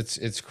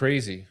 it's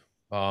crazy.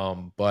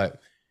 But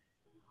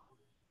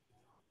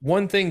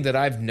one thing that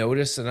I've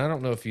noticed, and I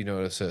don't know if you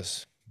notice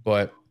this,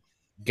 but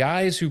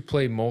guys who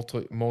play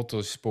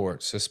multi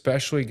sports,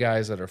 especially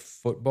guys that are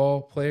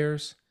football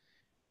players,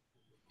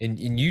 and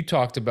you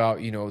talked about,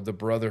 the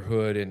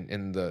brotherhood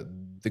and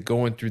the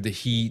going through the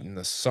heat and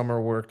the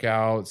summer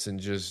workouts and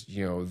just,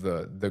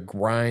 the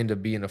grind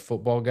of being a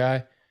football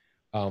guy.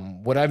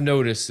 What I've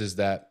noticed is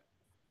that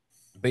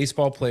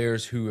baseball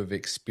players who have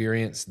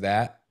experienced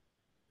that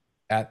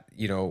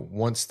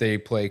once they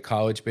play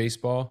college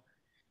baseball,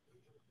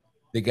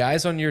 the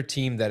guys on your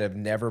team that have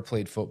never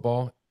played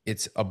football,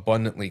 it's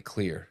abundantly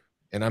clear.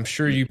 And I'm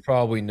sure you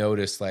probably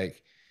noticed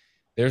like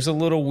there's a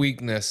little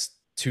weakness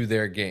to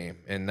their game,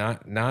 and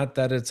not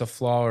that it's a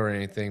flaw or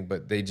anything,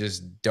 but they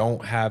just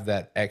don't have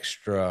that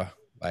extra,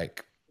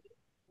 like,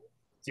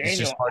 it's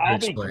just Daniel, hard to I'll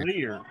be explain.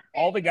 clear.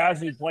 All the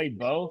guys who played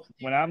both,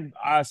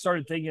 I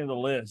started thinking of the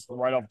list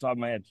right off the top of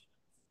my head.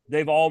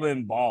 They've all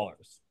been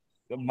ballers.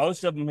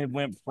 Most of them have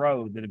went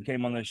pro that have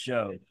came on this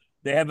show.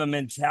 They have a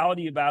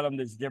mentality about them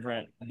that's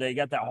different. They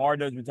got that hard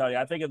nosed mentality.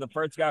 I think of the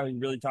first guy who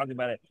really talked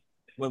about it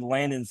with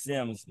Landon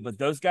Sims, but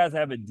those guys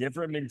have a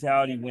different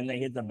mentality when they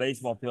hit the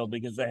baseball field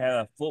because they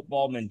have a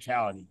football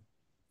mentality.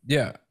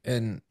 Yeah,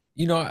 and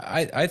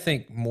I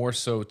think more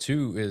so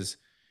too is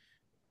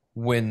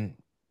when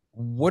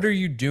what are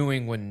you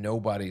doing when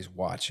nobody's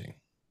watching?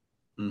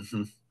 Hmm.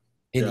 And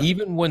Yeah.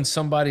 even when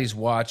somebody's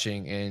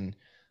watching, and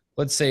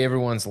let's say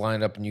everyone's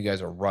lined up and you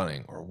guys are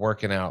running or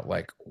working out,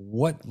 like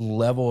what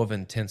level of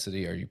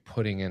intensity are you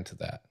putting into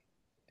that?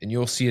 And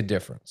you'll see a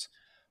difference.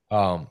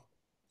 Um,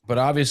 but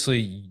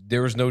obviously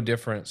there was no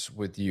difference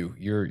with you.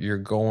 You're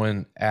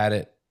going at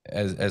it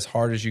as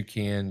hard as you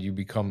can. You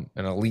become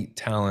an elite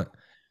talent.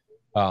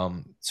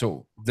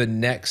 So the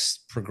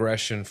next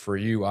progression for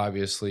you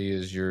obviously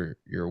is you're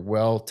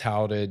well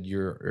touted,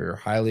 you're a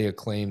highly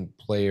acclaimed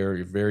player,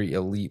 you're a very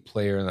elite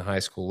player in the high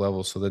school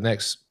level. So the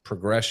next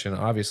progression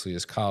obviously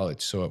is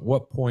college. So at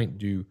what point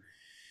do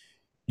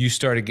you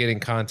started getting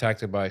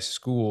contacted by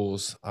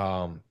schools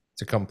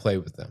to come play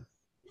with them?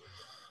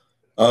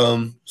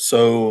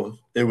 So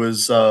it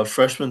was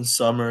freshman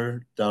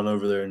summer down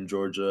over there in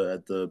Georgia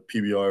at the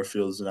PBR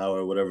Fields now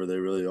or whatever they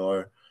really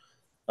are.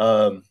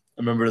 I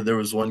remember there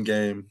was one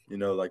game,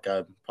 like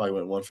I probably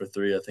went 1 for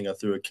 3. I think I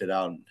threw a kid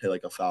out and hit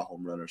like a foul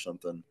home run or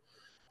something.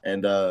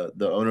 And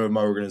the owner of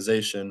my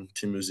organization,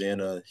 Team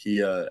Louisiana,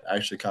 he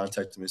actually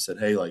contacted me and said,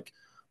 "Hey, like,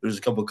 there's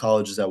a couple of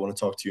colleges that want to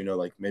talk to you.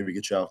 Like maybe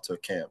get you out to a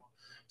camp."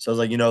 So I was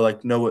like,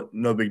 like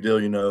no big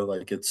deal.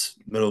 Like it's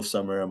middle of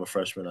summer. I'm a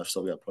freshman. I've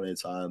still got plenty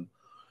of time.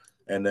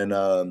 And then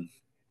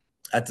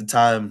at the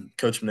time,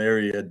 Coach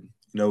Maneri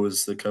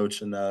was the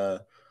coach, and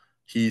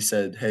he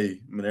said, "Hey,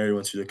 Maneri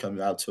wants you to come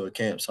out to a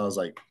camp." So I was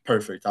like,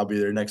 "Perfect. I'll be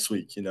there next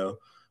week." Been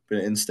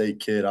an in-state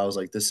kid. I was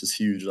like, "This is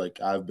huge. Like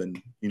I've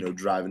been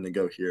driving to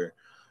go here."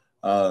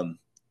 Um,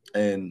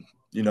 and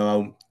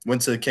I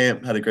went to the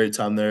camp, had a great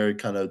time there,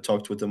 kind of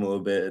talked with them a little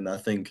bit, and I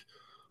think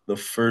the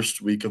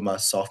first week of my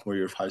sophomore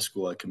year of high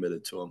school, I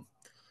committed to them.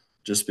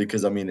 Just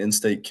because, I mean,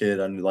 in-state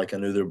kid, I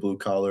knew they're blue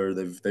collar.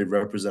 They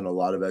represent a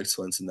lot of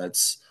excellence, and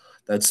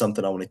that's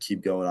something I want to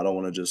keep going. I don't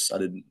want to just I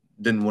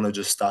didn't want to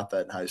just stop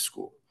at high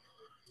school.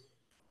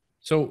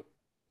 So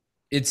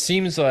it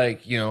seems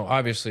like,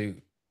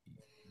 obviously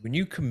when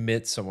you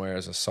commit somewhere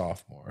as a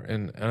sophomore,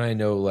 and I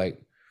know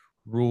like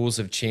rules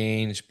have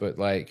changed, but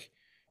like,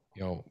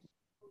 you know,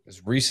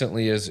 as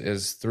recently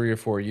as 3 or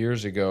 4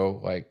 years ago,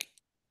 like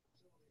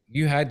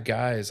you had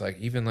guys like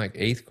even like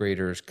eighth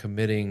graders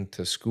committing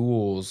to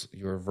schools,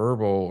 your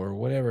verbal or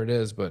whatever it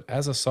is. But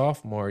as a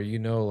sophomore,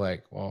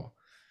 like, well,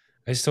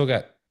 I still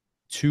got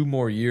 2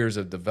 more years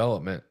of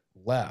development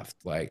left.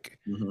 Like,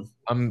 Mm-hmm.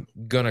 I'm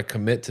gonna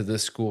commit to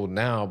this school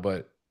now,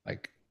 but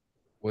like,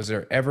 was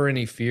there ever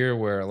any fear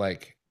where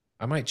like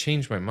I might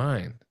change my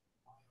mind?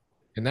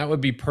 And that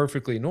would be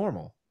perfectly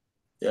normal.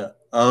 Yeah.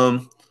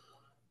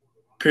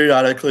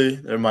 Periodically,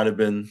 there might have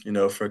been,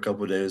 for a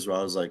couple of days where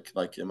I was like,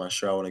 am I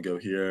sure I want to go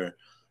here?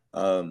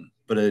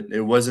 But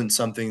it wasn't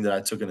something that I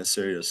took in a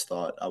serious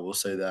thought. I will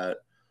say that,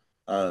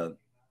 uh,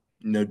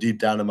 deep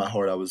down in my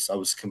heart, I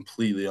was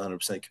completely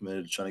 100%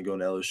 committed to trying to go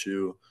into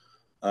LSU.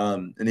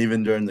 And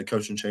even during the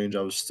coaching change,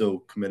 I was still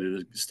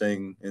committed to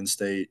staying in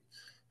state,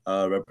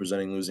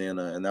 representing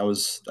Louisiana. And that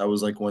was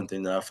like one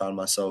thing that I found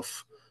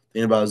myself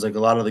thinking about is like a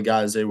lot of the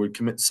guys, they would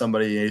commit to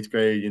somebody in eighth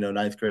grade,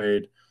 ninth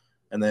grade.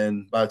 And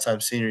then by the time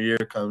senior year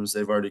comes,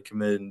 they've already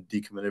committed and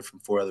decommitted from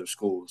 4 other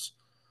schools.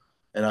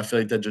 And I feel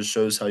like that just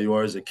shows how you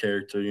are as a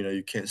character.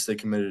 You can't stay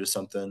committed to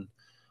something.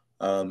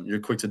 You're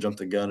quick to jump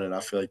the gun. And I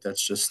feel like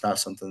that's just not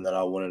something that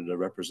I wanted to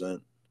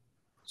represent.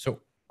 So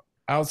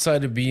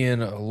outside of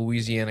being a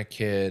Louisiana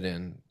kid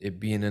and it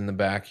being in the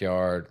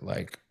backyard,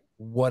 like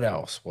what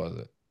else was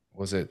it?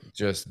 Was it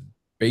just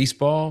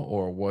baseball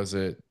or was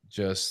it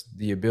just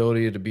the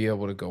ability to be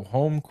able to go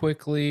home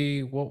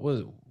quickly?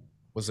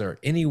 Was there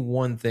any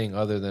one thing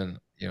other than,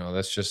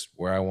 that's just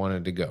where I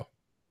wanted to go?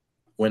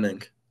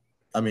 Winning.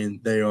 I mean,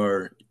 they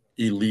are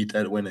elite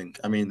at winning.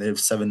 I mean, they have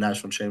 7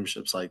 national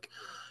championships. Like,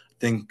 I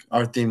think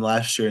our theme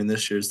last year and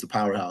this year is the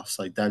powerhouse.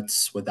 Like,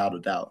 that's without a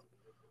doubt.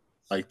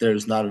 Like,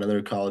 there's not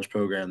another college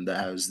program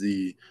that has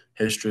the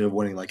history of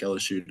winning like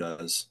LSU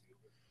does.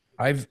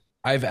 I've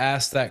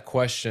asked that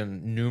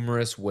question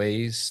numerous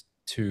ways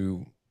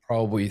to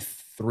probably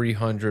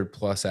 300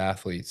 plus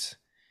athletes,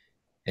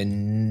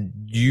 and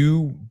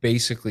you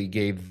basically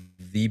gave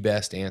the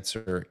best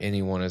answer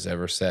anyone has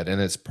ever said, and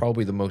it's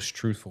probably the most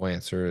truthful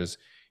answer is,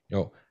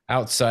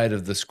 outside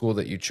of the school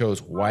that you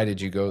chose, why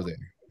did you go there?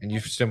 And you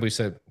simply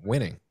said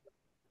winning.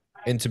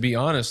 And to be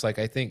honest, like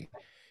I think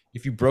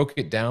if you broke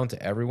it down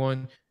to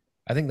everyone,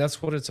 I think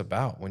that's what it's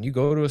about. When you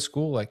go to a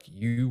school, like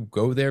you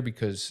go there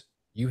because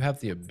you have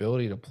the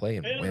ability to play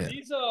and win.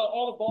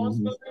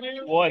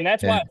 Mhm. Well, and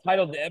that's why And I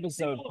titled the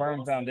episode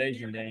 "Firm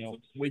Foundation." Daniel,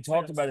 we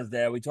talked about his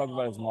dad, we talked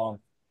about his mom.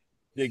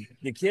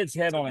 The kid's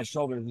head on his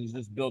shoulders is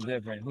just built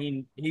different.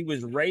 He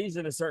was raised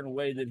in a certain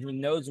way that he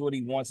knows what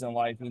he wants in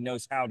life. He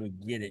knows how to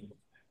get it,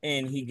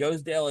 and he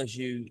goes to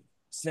LSU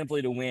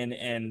simply to win.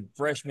 And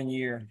freshman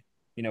year,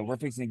 we're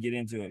fixing to get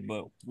into it,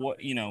 but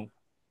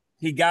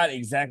he got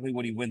exactly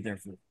what he went there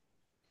for.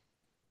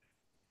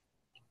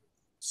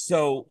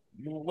 So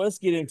let's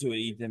get into it,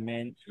 Ethan.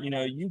 Man,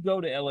 you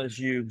go to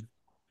LSU.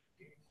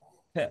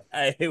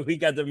 Hey, we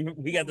got the manager.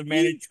 We got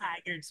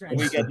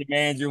the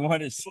manager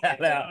want to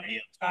shout out.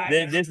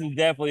 This is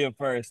definitely a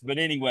first. But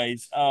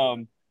anyways,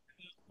 when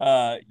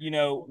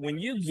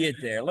you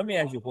get there, let me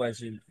ask you a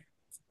question.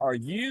 Are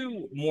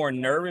you more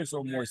nervous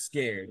or more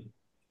scared?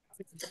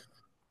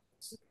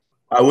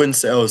 I wouldn't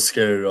say I was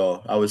scared at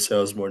all. I would say I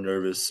was more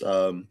nervous.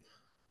 I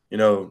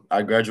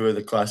graduated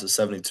the class of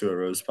 72 at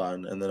Rose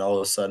Pine, and then all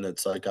of a sudden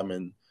it's like I'm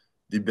in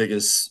the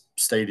biggest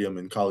stadium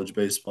in college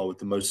baseball with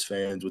the most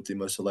fans, with the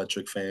most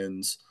electric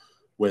fans,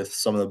 with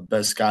some of the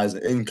best guys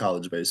in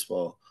college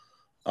baseball.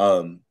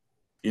 Um,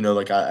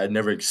 like I'd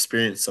never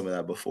experienced some of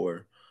that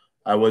before.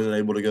 I wasn't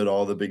able to go to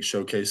all the big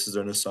showcases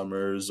during the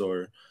summers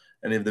or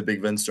any of the big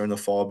events during the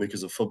fall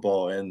because of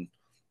football. And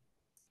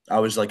I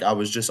was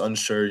just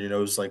unsure, it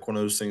was like one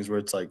of those things where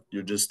it's like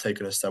you're just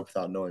taking a step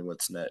without knowing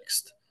what's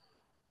next.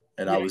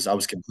 And I Yeah, was I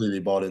was completely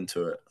bought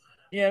into it.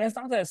 yeah, and it's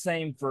not that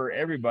same for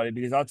everybody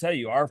because I'll tell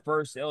you, our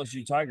first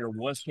LSU Tiger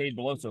was Cade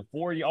Beloso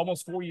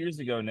almost 4 years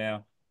ago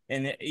now,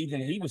 and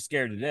Ethan he was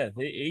scared to death.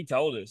 He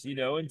told us,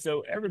 and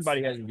so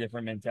everybody has a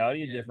different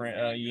mentality, a different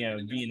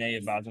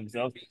DNA about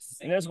themselves,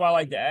 and that's why I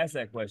like to ask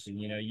that question.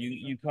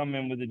 You come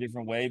in with a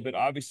different way, but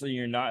obviously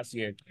you're not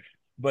scared.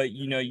 But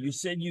you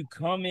said you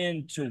come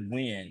in to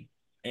win.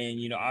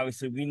 And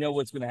obviously we know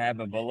what's going to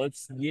happen, but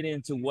let's get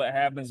into what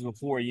happens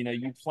before.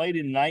 You played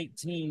in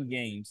 19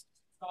 games.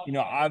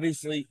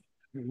 Obviously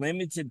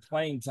limited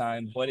playing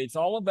time, but it's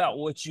all about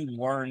what you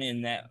learn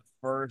in that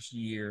first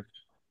year.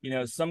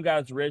 Some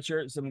guys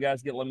redshirt, some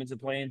guys get limited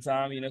playing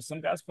time.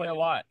 Some guys play a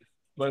lot.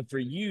 But for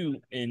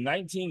you, in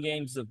 19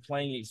 games of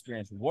playing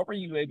experience, what were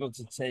you able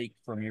to take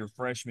from your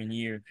freshman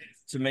year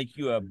to make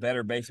you a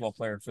better baseball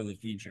player for the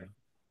future?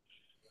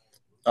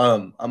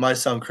 I might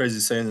sound crazy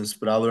saying this,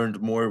 but I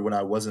learned more when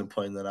I wasn't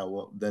playing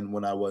than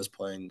when I was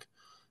playing.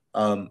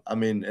 I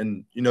mean,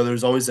 and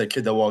there's always that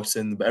kid that walks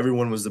in, but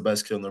everyone was the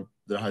best kid on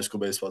their high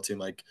school baseball team.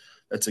 Like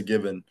that's a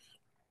given.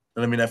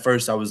 And I mean, at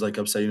first I was like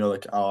upset,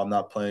 like, oh, I'm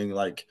not playing.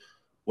 Like,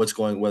 what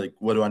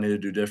do I need to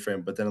do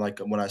different? But then, like,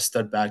 when I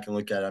step back and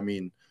look at it, I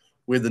mean,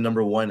 we had the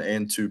number 1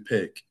 and 2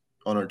 pick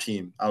on our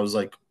team. I was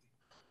like,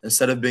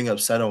 instead of being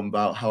upset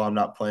about how I'm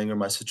not playing or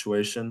my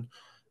situation,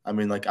 I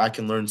mean, like, I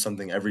can learn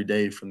something every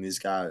day from these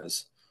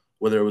guys,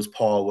 whether it was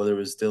Paul, whether it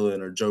was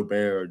Dylan or Joe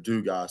Bear or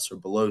Dugas or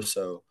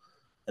Beloso.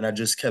 And I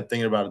just kept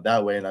thinking about it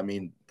that way. And I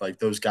mean, like,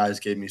 those guys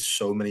gave me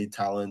so many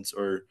talents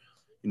or,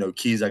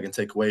 keys I can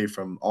take away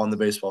from on the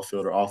baseball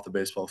field or off the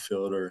baseball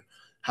field, or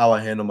how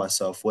I handle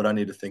myself, what I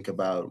need to think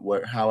about,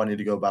 how I need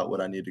to go about what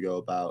I need to go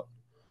about.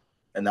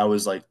 And that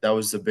was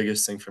the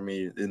biggest thing for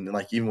me. And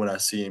like, even when I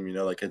see him,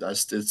 like,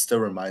 it still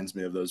reminds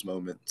me of those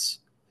moments.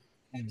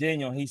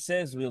 Daniel, he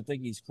says we'll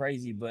think he's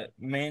crazy, but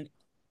man,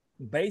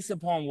 based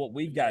upon what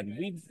we've gotten,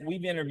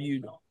 we've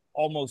interviewed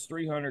almost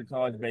 300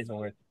 college baseball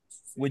players.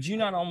 Would you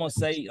not almost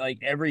say like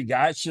every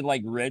guy should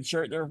like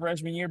redshirt their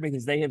freshman year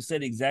because they have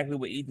said exactly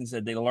what Ethan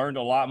said? They learned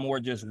a lot more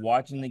just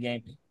watching the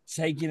game,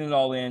 taking it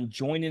all in,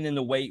 joining in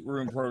the weight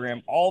room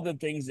program, all the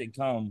things that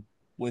come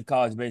with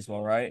college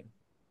baseball, right?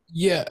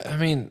 Yeah, I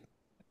mean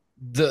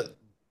the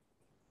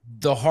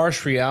the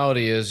harsh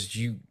reality is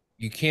you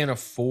can't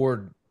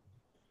afford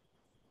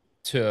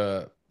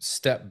to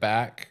step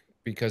back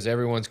because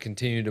everyone's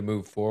continued to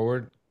move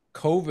forward.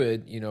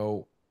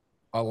 COVID,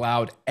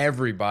 allowed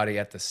everybody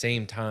at the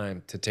same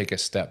time to take a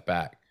step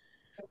back.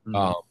 Mm.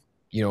 Um,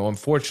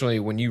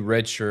 Unfortunately, when you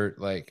redshirt,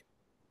 like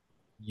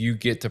you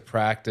get to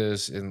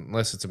practice,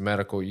 unless it's a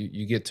medical,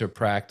 you get to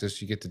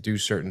practice, you get to do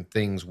certain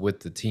things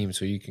with the team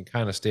so you can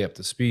kind of stay up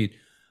to speed.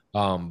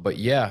 But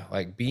yeah,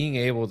 like being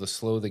able to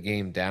slow the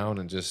game down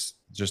and just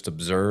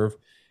observe,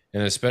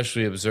 and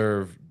especially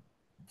observe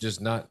just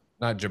not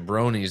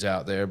jabronis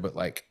out there, but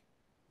like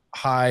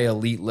high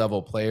elite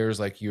level players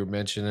like you were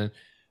mentioning,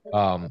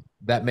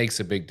 that makes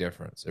a big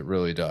difference. It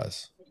really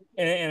does.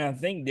 And I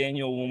think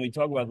Daniel, when we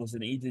talk about this,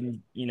 and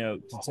Ethan,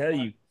 to tell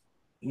you,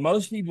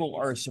 most people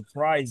are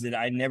surprised that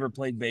I never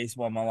played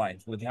baseball in my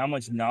life with how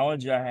much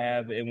knowledge I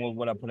have and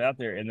what I put out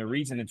there. And the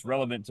reason it's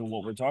relevant to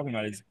what we're talking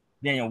about is,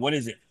 Daniel, what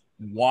is it?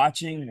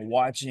 Watching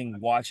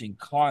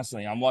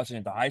constantly. I'm watching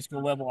at the high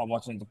school level, I'm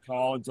watching at the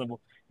college level,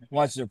 I'm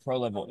watching at the pro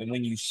level. And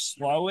when you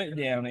slow it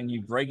down and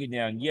you break it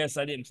down, yes,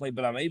 I didn't play,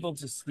 but I'm able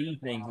to see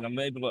things and I'm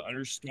able to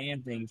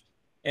understand things.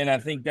 And I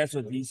think that's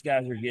what these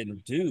guys are getting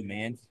to do,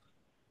 man.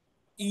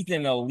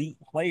 Ethan, an elite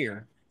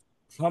player,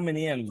 coming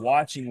in,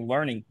 watching,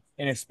 learning,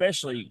 and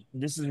especially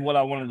this is what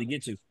I wanted to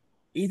get to.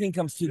 Ethan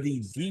comes to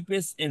the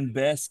deepest and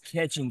best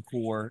catching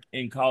core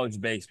in college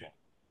baseball.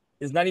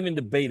 It's not even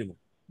debatable.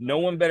 No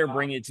one better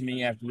bring it to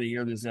me after they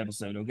hear this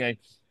episode. Okay,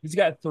 he's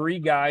got three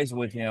guys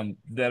with him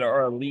that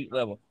are elite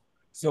level.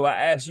 So I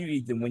ask you,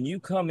 Ethan, when you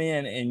come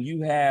in and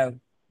you have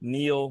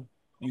Neil,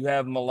 you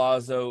have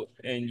Malazzo,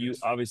 and you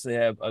obviously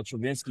have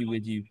Travinsky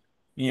with you.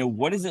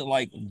 What is it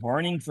like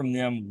learning from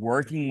them,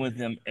 working with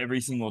them every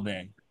single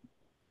day?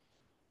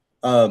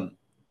 Um,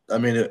 I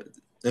mean,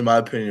 in my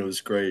opinion, it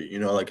was great.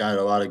 Like, I had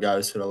a lot of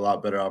guys who had a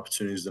lot better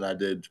opportunities than I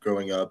did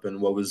growing up, and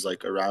what was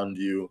like around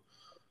you.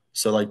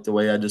 So, like, the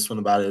way I just went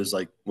about it was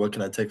like, what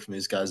can I take from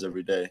these guys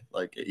every day?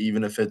 Like,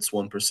 even if it's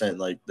 1%,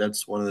 like,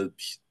 that's one of the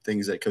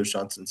things that Coach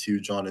Johnson's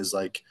huge on, is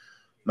like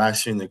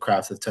mastering the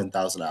craft of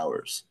 10,000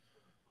 hours.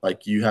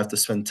 Like, you have to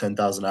spend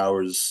 10,000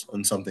 hours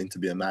on something to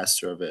be a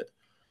master of it.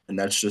 And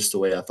that's just the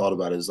way I thought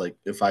about it, is like,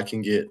 if I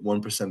can get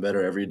 1%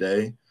 better every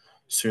day,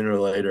 sooner or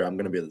later, I'm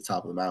going to be at the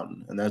top of the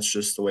mountain. And that's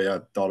just the way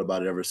I've thought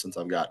about it ever since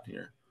I've gotten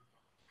here.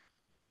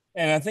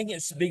 And I think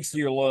it speaks to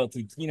your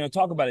loyalty.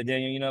 Talk about it,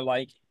 Daniel.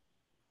 Like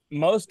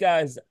most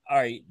guys, all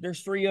right,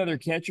 there's three other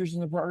catchers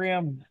in the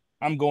program.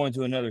 I'm going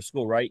to another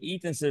school, right?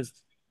 Ethan says,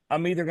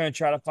 I'm either going to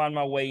try to find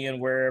my way in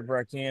wherever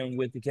I can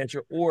with the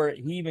catcher, or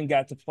he even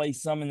got to play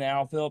some in the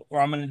outfield,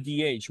 or I'm going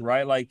to DH,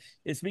 right? Like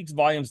it speaks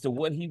volumes to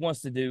what he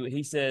wants to do.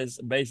 He says,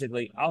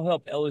 basically, I'll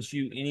help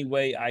LSU any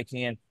way I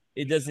can.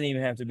 It doesn't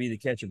even have to be the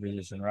catcher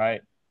position,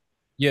 right?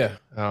 Yeah.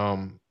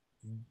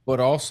 But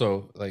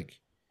also like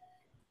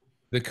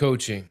the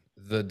coaching,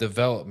 the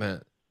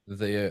development,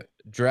 the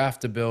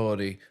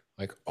draftability,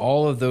 like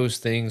all of those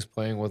things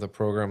playing with a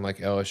program like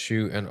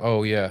LSU. And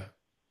oh yeah,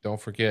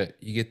 don't forget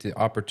you get the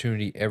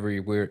opportunity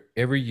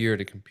every year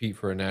to compete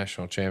for a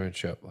national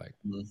championship. Like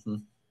Mm-hmm.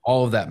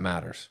 all of that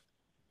matters.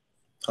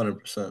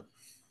 100%.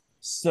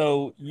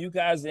 So you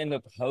guys end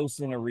up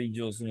hosting the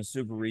regionals and the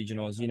super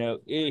regionals.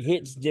 It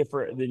hits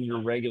different than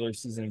your regular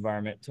season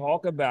environment.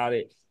 Talk about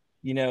it.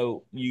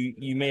 You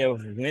may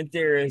have went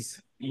there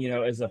as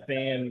a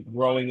fan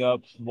growing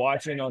up,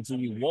 watching on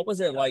TV. What was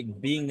it like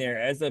being there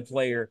as a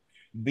player,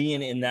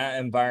 being in that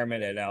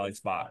environment at Alex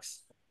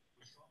Box?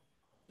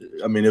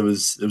 I mean, it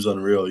was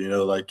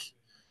unreal. Like,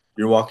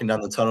 you're walking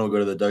down the tunnel, go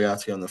to the dugout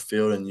to get on the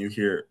field, and you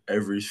hear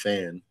every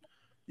fan.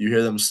 You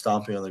hear them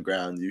stomping on the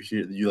ground. You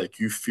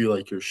feel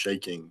like you're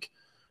shaking,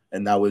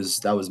 and that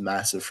was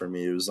massive for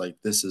me. It was like,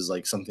 this is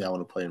like something I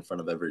want to play in front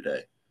of every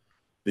day,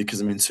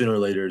 because I mean, sooner or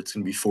later it's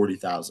gonna be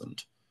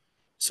 40,000.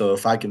 So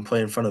if I can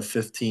play in front of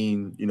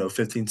 15,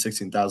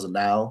 16,000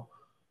 now,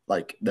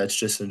 like, that's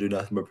just gonna do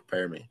nothing but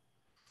prepare me.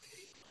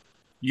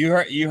 You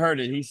heard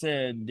it. He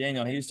said,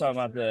 Daniel, he was talking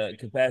about the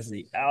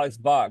capacity. Alex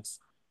Box,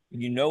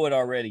 you know it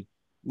already.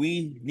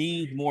 We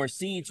need more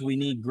seats. We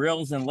need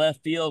grills in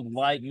left field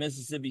like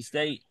Mississippi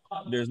State.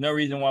 There's no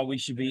reason why we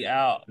should be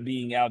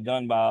being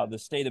outdone by the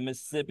state of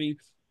Mississippi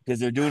because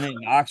they're doing it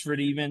in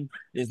Oxford even.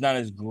 It's not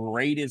as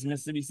great as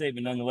Mississippi State,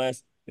 but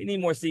nonetheless, we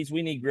need more seats.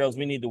 We need grills.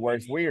 We need the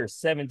works. We are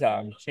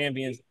 7-time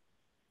champions.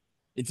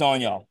 It's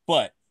on y'all.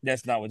 But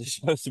that's not what the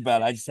show's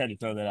about. I just had to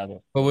throw that out there.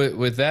 But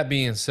with that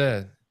being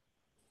said,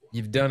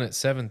 you've done it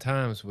 7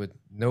 times with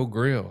no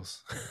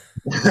grills.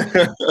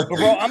 But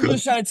bro, I'm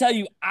just trying to tell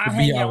you, You'll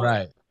be all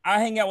right. I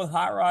hang out with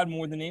Hot Rod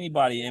more than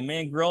anybody. And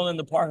man, grilling in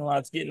the parking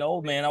lot's getting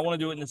old, man. I want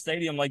to do it in the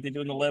stadium like they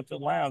do in the left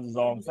field lounge, is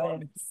all I'm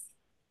saying.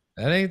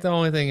 That ain't the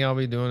only thing y'all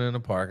be doing in the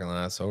parking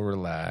lot. So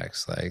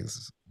relax. Like,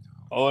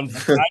 Oh, and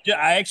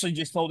I actually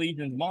just told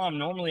Ethan's mom,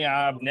 normally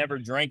I've never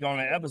drank on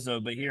an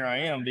episode, but here I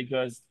am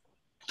because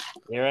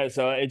yeah,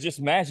 so it just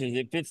matches.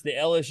 It fits the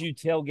LSU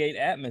tailgate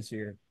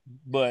atmosphere.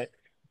 But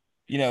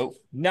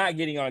not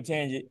getting on a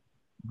tangent,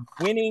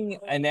 winning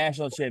a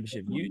national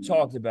championship. You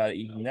talked about it,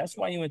 Ethan. That's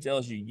why you went to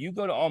LSU. You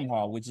go to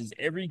Omaha, which is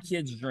every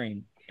kid's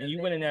dream, and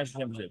you win a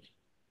national championship.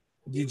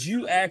 Did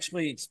you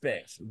actually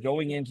expect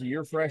going into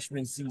your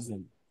freshman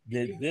season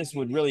that this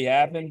would really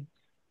happen?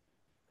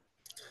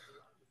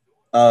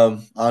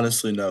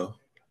 Honestly, no.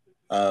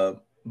 Uh,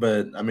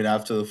 but I mean,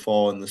 after the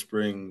fall and the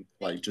spring,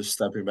 like just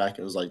stepping back,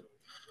 it was like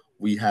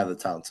we have the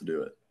talent to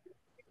do it.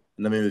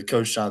 And I mean, with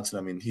Coach Johnson,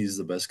 I mean, he's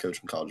the best coach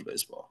in college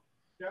baseball.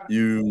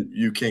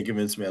 You can't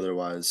convince me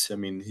otherwise. I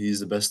mean, he's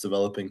the best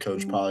developing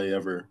coach probably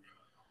ever,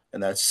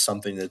 and that's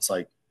something that's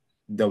like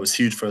that was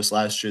huge for us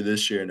last year,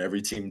 this year, and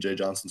every team Jay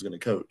Johnson's going to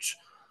coach.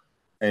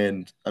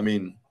 And I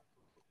mean,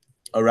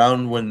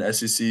 around when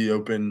SEC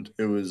opened,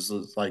 it was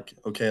like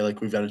okay,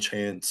 like we've got a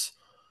chance.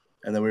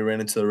 And then we ran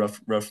into the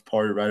rough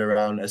part right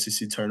around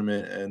SEC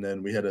tournament, and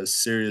then we had a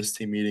serious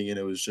team meeting, and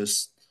it was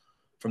just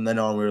from then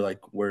on we were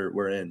like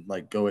we're in,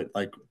 like go it,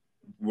 like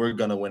we're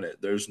gonna win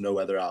it. There's no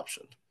other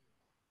option.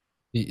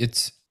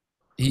 it's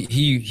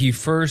he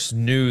first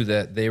knew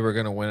that they were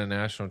going to win a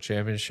national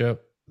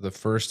championship the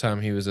first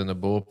time he was in the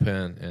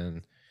bullpen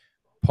and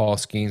Paul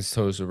Skeens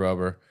toes the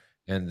rubber,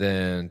 and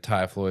then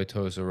Ty Floyd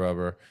toes the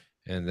rubber,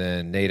 and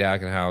then Nate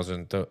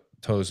Ackenhausen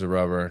toes the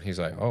rubber, and he's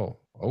like, "Oh,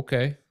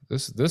 okay,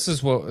 this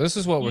is what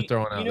we're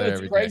throwing You out know, there it's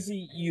every day."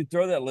 crazy you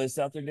throw that list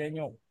out there,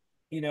 Daniel.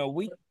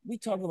 We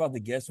talk about the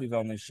guests we've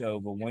on this show,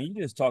 but when you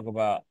just talk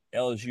about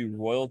LSU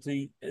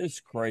royalty, it's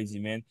crazy,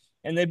 man.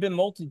 And they've been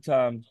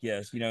multi-time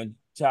guests.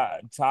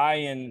 Ty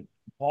and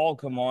Paul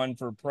come on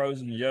for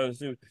pros and Joes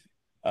too.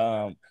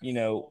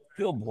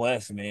 Feel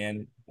blessed,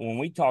 man. When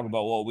we talk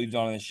about what we've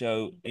done on the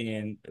show,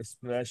 and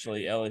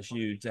especially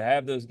LSU, to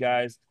have those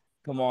guys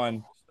come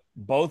on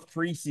both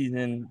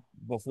preseason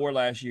before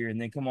last year and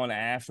then come on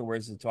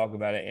afterwards to talk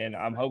about it. And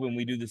I'm hoping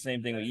we do the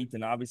same thing with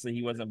Ethan. Obviously,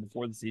 he wasn't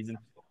before the season.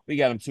 We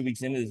got him 2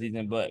 weeks into the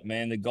season, but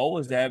man, the goal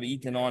is to have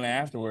Ethan on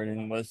afterward.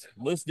 And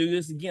let's do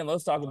this again.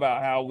 Let's talk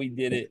about how we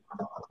did it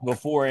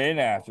before and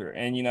after.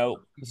 And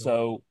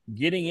so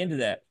getting into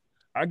that,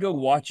 I go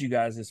watch you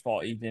guys this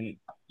fall, Ethan.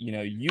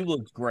 You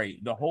looked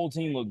great. The whole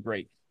team looked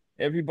great.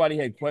 Everybody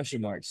had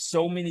question marks.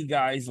 So many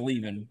guys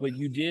leaving, but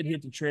you did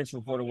hit the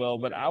transfer portal well.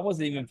 But I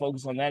wasn't even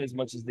focused on that as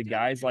much as the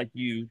guys like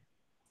you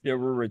that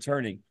were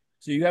returning.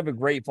 So you have a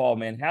great fall,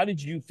 man. How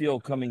did you feel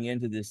coming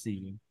into this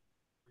season?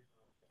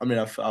 I mean,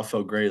 I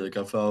felt great. Like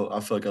I felt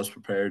like I was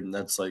prepared, and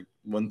that's like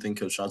one thing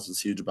Coach Johnson's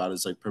huge about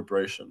is like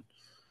preparation.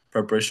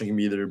 Preparation can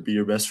be either be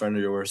your best friend or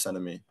your worst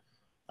enemy.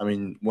 I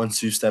mean,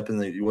 once you step in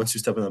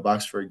the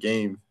box for a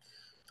game,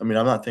 I mean,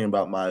 I'm not thinking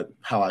about my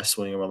how I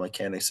swing or my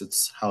mechanics.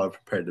 It's how I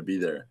prepared to be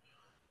there.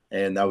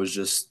 And that was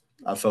just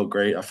I felt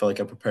great. I felt like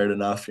I prepared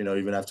enough.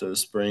 Even after the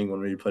spring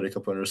when we played a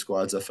couple under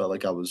squads, I felt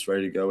like I was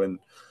ready to go and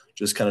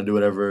just kind of do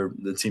whatever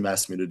the team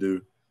asked me to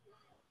do.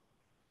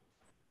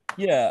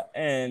 Yeah,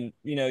 and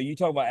you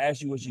talk about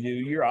ask you what you do.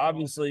 You're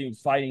obviously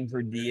fighting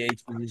for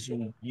DH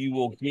position. You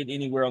will get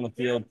anywhere on the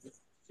field.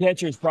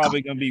 Catcher is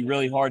probably going to be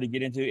really hard to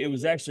get into. It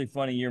was actually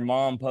funny. Your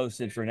mom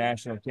posted for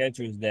National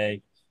Catchers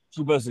Day.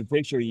 She posted a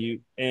picture of you,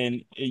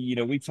 and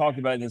we talked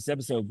about it in this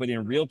episode. But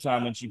in real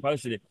time, when she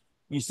posted it,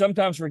 you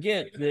sometimes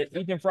forget that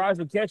Ethan Fry's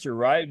a catcher,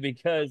 right?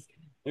 Because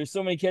there's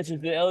so many catchers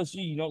at LSU,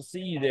 you don't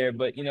see you there.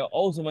 But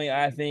ultimately,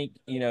 I think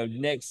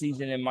next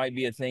season it might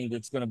be a thing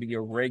that's going to be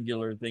a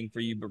regular thing for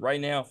you. But right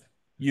now,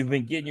 you've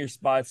been getting your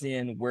spots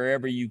in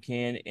wherever you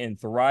can and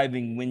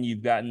thriving when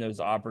you've gotten those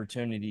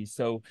opportunities.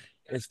 So,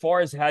 as far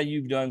as how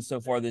you've done so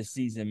far this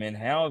season, man,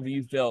 how have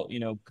you felt?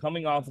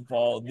 Coming off the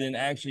fall, then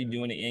actually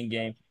doing it in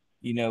game.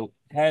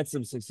 Had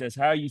some success.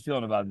 How are you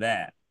feeling about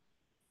that?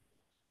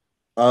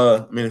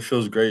 I mean, it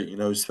feels great.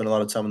 We spend a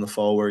lot of time in the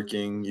fall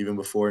working, even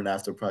before and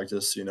after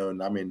practice.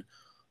 And I mean,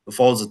 the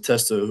fall is a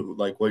test of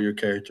like what your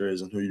character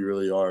is and who you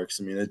really are. Because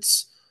I mean,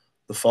 it's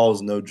the fall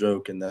is no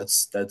joke, and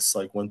that's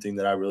like one thing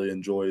that I really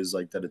enjoy is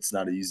like that it's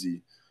not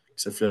easy.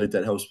 Because I feel like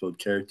that helps build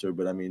character.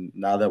 But I mean,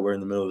 now that we're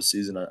in the middle of the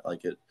season, I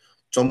like it.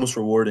 It's almost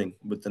rewarding,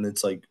 but then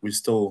it's like we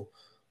still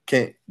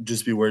can't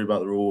just be worried about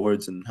the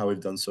rewards and how we've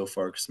done so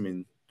far. Because I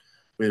mean,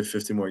 we have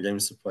 50 more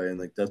games to play, and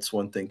like that's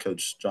one thing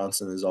Coach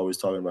Johnson is always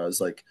talking about is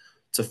like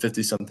it's a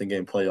 50-something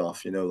game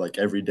playoff. You know, like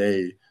every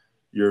day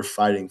you're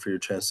fighting for your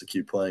chance to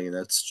keep playing, and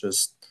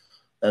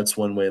that's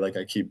one way. Like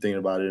I keep thinking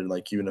about it, and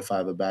like even if I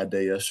have a bad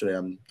day yesterday,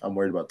 I'm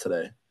worried about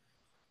today.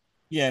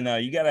 Yeah, no,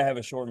 you got to have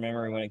a short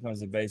memory when it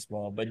comes to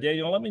baseball. But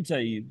Daniel, let me tell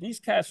you, these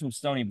cats from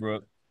Stony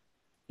Brook,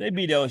 they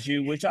beat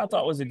LSU, which I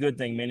thought was a good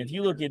thing, man. If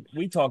you look at,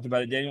 we talked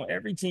about it, Daniel.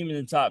 Every team in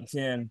the top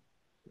 10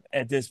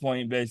 at this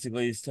point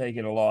basically is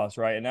taking a loss,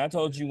 right? And I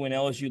told you when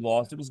LSU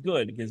lost, it was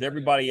good because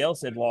everybody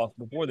else had lost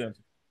before them.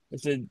 I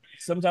said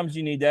sometimes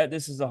you need that.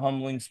 This is a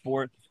humbling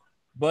sport.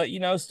 But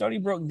Stony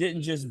Brook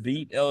didn't just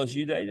beat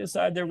LSU. They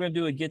decided they were going to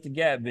do a get the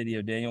gap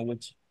video, Daniel,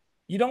 which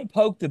you don't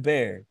poke the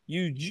bear.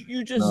 You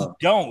just No,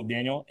 don't,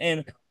 Daniel.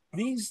 And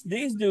these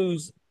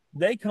dudes,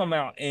 they come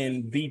out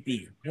and beat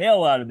the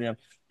hell out of them.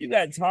 You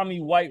got Tommy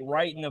White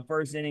right in the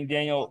first inning,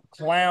 Daniel,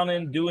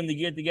 clowning, doing the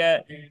get the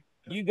gap.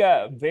 You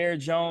got Bear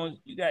Jones,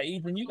 you got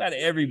Ethan, you got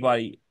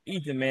everybody.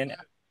 Ethan, man.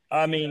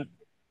 I mean,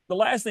 the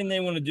last thing they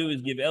want to do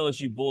is give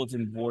LSU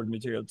bulletin board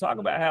material. Talk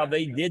about how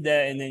they did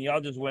that, and then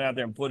y'all just went out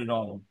there and put it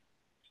on them.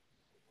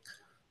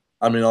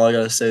 I mean all I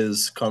gotta say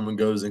is karma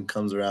goes and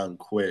comes around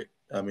quick.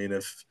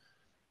 If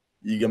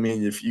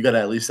you gotta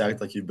at least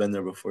act like you've been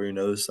there before. You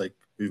know, it's like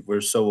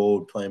we're so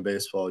old playing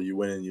baseball. You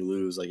win and you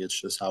lose. Like it's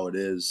just how it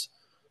is.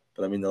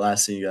 But I mean, the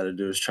last thing you got to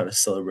do is try to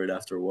celebrate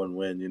after one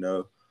win. You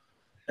know,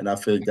 and I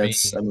feel like I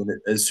that's. I mean, mean,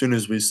 as soon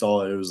as we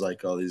saw it, it was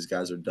like, oh, these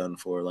guys are done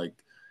for. Like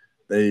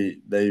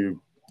they're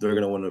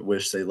gonna want to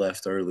wish they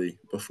left early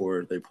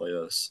before they play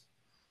us.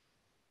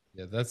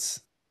 yeah, that's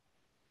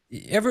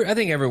I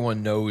think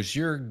everyone knows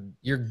you're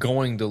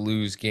going to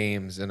lose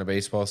games in a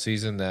baseball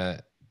season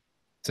that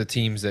to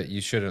teams that you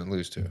shouldn't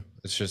lose to.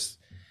 It's just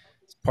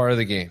it's part of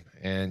the game,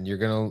 and you're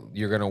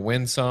gonna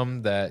win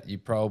some that you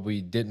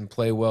probably didn't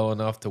play well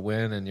enough to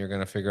win, and you're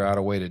gonna figure out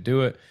a way to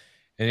do it.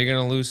 And you're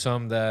gonna lose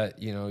some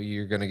that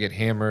you're gonna get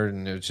hammered,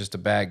 and it's just a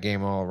bad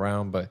game all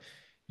around. But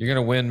you're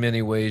gonna win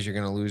many ways. You're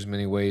gonna lose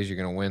many ways. You're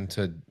gonna win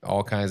to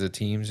all kinds of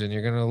teams, and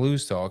you're gonna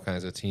lose to all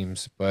kinds of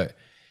teams. But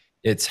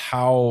it's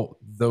how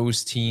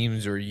those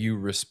teams or you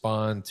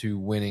respond to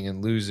winning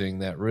and losing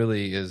that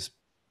really is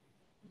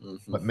Hmm.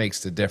 what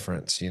makes the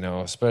difference,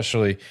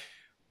 especially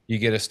you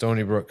get a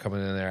Stony Brook coming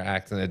in there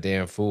acting a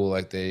damn fool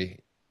like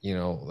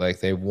like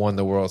they won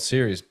the World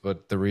Series.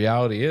 But the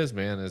reality is,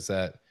 man, is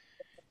that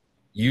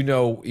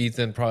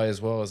Ethan probably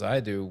as well as I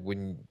do,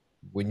 when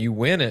you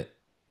win it,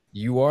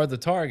 you are the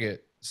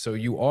target. So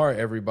you are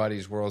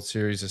everybody's World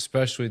Series,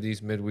 especially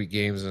these midweek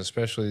games and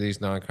especially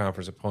these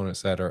non-conference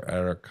opponents that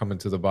are coming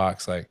to the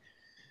box. Like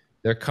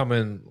they're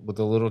coming with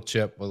a little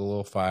chip, with a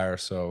little fire.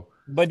 So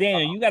But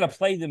Daniel, you got to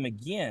play them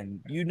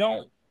again. You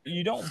don't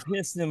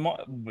piss them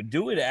off.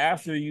 Do it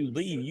after you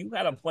leave. You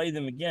got to play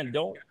them again.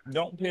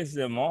 Don't piss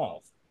them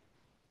off.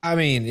 I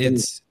mean,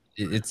 it's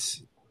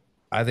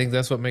I think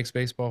that's what makes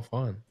baseball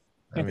fun.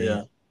 I Yeah.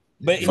 mean,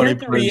 But Funny here's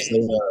the part is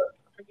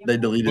they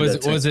deleted was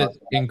that it was TikTok it after the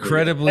game. they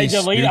incredibly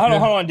deleted. Hold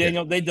stupid? on,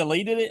 Daniel. They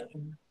deleted it.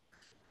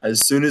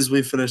 As soon as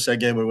we finished that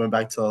game, we went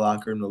back to the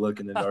locker room to look,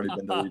 and it had already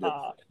been deleted.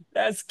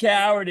 That's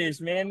cowardice,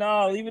 man.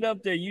 No, leave it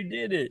up there. You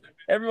did it.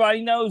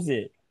 Everybody knows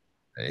it.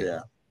 Hey,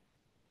 Yeah.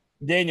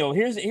 Daniel,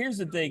 here's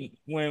the thing.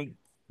 When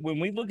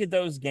we look at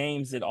those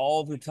games that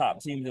all the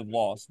top teams have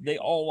lost, they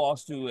all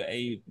lost to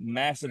a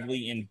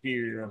massively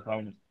inferior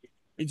opponent.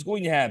 It's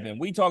going to happen.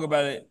 We talk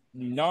about it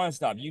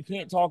nonstop. You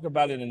can't talk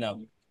about it enough.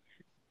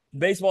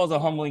 Baseball is a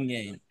humbling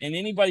game, and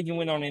anybody can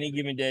win on any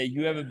given day.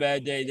 You have a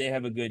bad day, they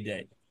have a good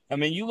day. I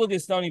mean, you look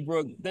at Stony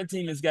Brook, that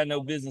team has got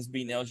no business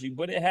beating LSU,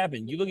 but it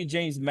happened. You look at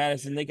James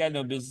Madison, they got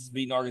no business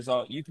beating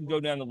Arkansas. You can go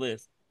down the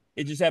list.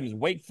 It just happens.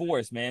 Wake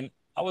Forest, man.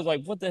 I was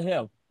like, what the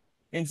hell?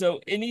 And so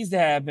it needs to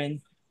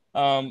happen.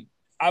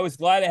 I was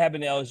glad it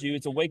happened to LSU.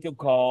 It's a wake up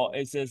call.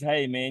 It says,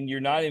 hey, man, you're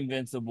not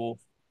invincible.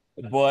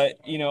 But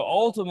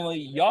ultimately,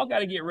 y'all got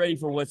to get ready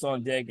for what's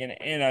on deck.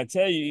 And I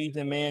tell you,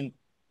 Ethan, man,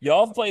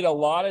 y'all have played a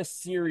lot of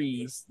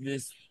series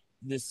this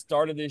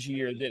start of this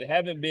year that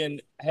haven't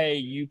been, hey,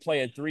 you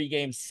play a 3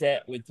 game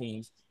set with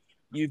teams.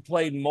 You've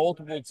played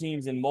multiple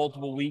teams in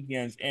multiple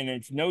weekends, and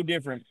it's no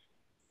different.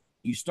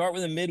 You start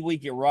with a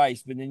midweek at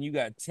Rice, but then you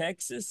got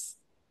Texas,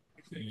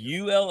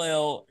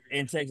 ULL,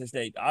 and Texas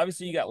State.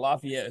 Obviously, you got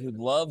Lafayette, who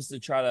loves to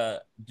try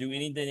to do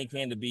anything they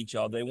can to beat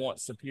y'all. They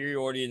want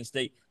superiority in the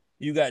state.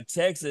 You got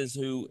Texas,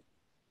 who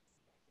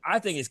I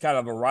think it's kind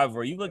of a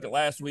rivalry. You look at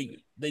last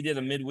week, they did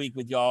a midweek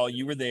with y'all.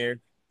 You were there.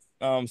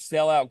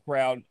 Sellout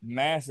crowd,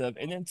 massive.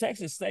 And then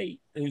Texas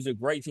State, who's a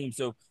great team.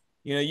 So,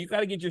 you got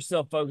to get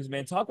yourself focused,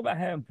 man. Talk about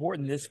how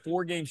important this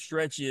 4 game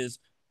stretch is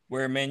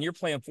where, man, you're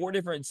playing 4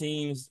 different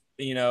teams,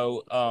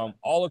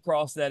 all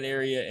across that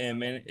area. And,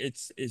 man,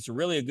 it's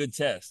really a good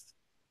test.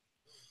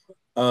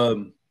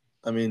 Um,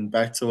 I mean,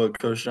 back to what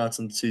Coach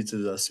Johnson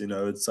teaches us. You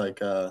know, it's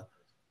like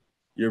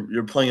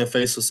you're playing a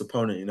faceless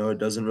opponent. You know, it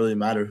doesn't really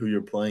matter who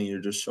you're playing. You're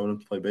just showing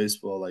up to play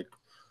baseball. Like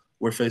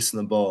we're facing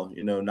the ball.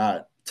 You know,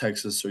 not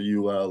Texas or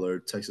UL or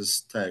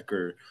Texas Tech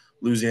or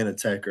Louisiana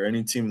Tech or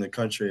any team in the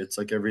country. It's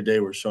like every day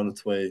we're showing up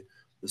to play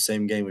the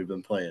same game we've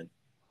been playing.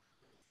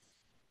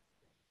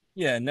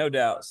 Yeah, no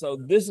doubt. So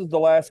this is the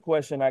last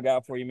question I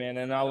got for you, man,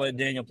 and I'll let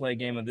Daniel play a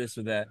game of this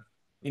or that.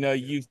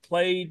 You've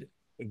played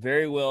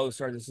very well to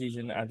start the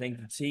season. I think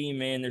the team,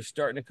 man, they're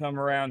starting to come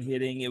around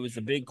hitting. It was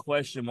a big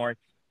question mark.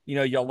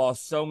 Y'all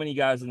lost so many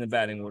guys in the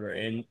batting order,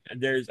 and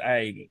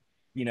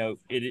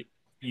it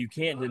you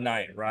can't deny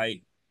it,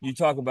 right? You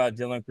talk about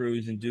Dylan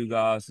Cruz and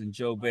Dugas and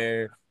Joe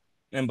Bear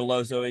and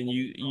Beloso, and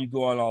you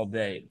go on all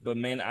day. But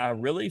man, I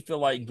really feel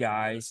like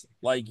guys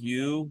like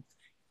you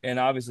and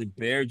obviously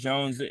Bear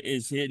Jones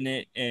is hitting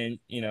it, and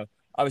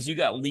obviously you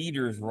got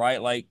leaders,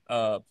 right? Like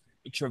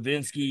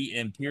Travinsky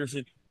and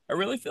Pearson. I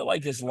really feel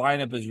like this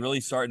lineup is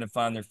really starting to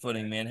find their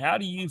footing, man. How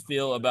do you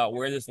feel about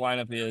where this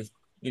lineup is,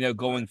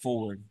 going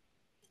forward?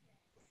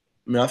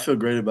 I mean, I feel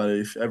great about it.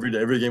 If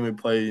every game we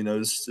play,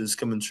 is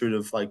coming true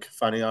to like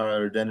finding out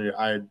our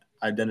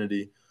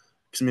identity.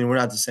 Because I mean, we're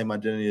not the same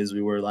identity as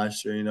we were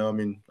last year. I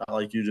mean,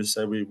 like you just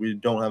said, we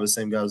don't have the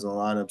same guys in the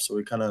lineup, so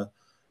we kind of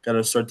got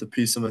to start to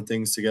piece some of the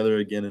things together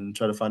again and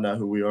try to find out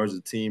who we are as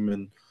a team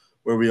and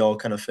where we all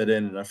kind of fit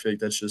in. And I feel like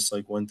that's just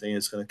like one thing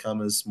that's going to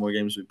come as more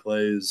games we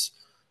play. Is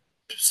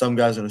some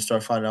guys are going to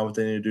start finding out what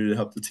they need to do to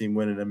help the team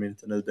win. And I mean, at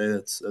the end of the day,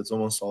 that's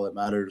almost all that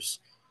matters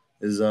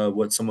is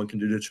what someone can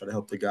do to try to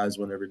help the guys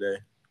win every day.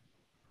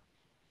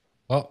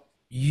 Well,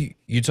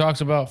 you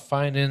talked about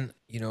finding,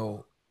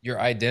 your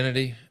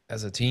identity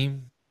as a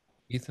team,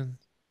 Ethan.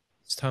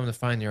 It's time to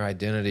find your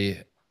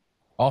identity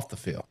off the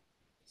field.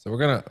 So we're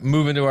gonna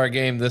move into our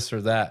game, this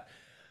or that.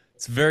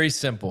 It's very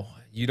simple.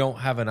 You don't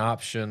have an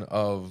option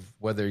of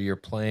whether you're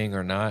playing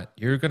or not.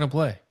 You're gonna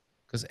play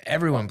because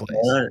everyone plays.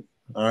 All right.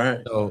 All right.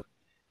 So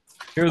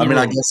here are I the mean,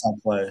 I rules. guess I'll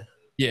play.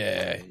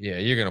 Yeah,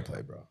 you're gonna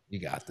play, bro. You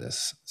got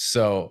this.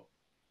 So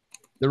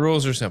the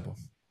rules are simple.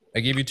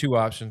 I give you two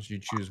options. You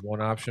choose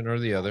one option or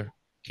the other.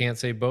 Can't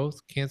say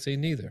both, can't say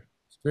neither.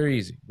 It's very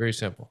easy, very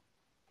simple.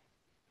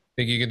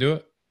 Think you can do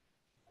it?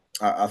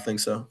 I think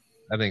so.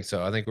 I think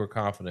so. I think we're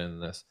confident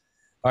in this.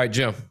 All right,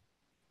 Jim,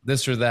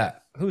 this or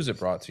that. Who's it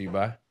brought to you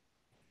by?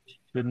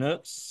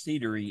 Canucks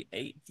Cedary,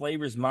 8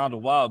 flavors mild to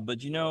wild.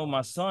 But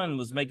my son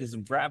was making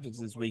some graphics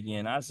this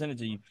weekend. I sent it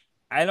to you.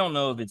 I don't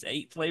know if it's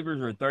 8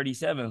 flavors or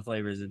 37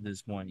 flavors at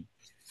this point.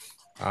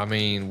 I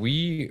mean,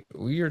 we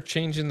are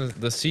changing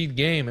the seed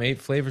game. 8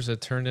 flavors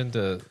have turned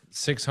into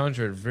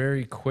 600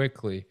 very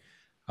quickly.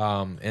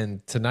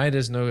 And tonight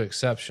is no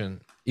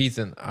exception.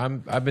 Ethan,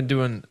 I've been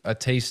doing a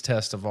taste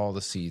test of all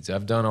the seeds.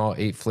 I've done all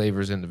 8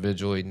 flavors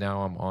individually.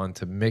 Now I'm on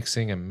to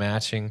mixing and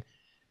matching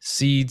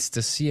seeds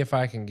to see if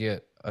I can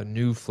get a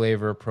new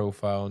flavor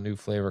profile, new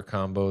flavor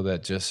combo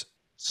that just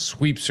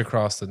sweeps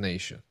across the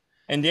nation.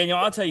 And Daniel,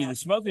 I'll tell you, the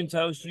smoking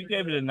toast, you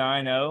gave it a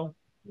 9.0.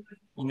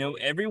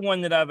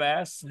 Everyone that I've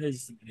asked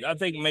I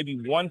think maybe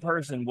one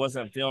person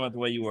wasn't feeling it the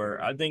way you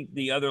were. I think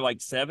the other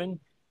like seven,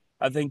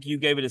 I think you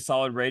gave it a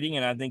solid rating,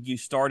 and I think you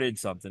started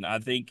something. I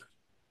think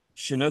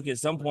Chinook at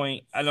some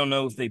point, I don't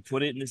know if they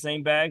put it in the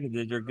same bag,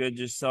 that they're good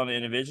just selling it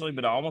individually,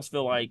 but I almost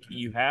feel like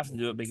you have to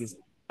do it because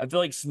I feel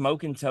like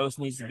smoking toast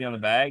needs to be on the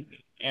bag,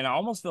 and I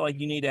almost feel like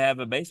you need to have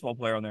a baseball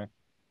player on there.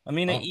 I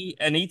mean,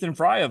 Oh, an Ethan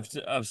Fry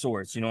of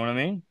sorts, you know what I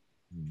mean?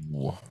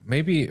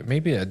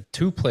 maybe a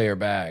two-player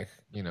bag,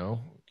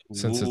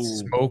 since it's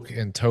Ooh, smoke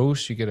and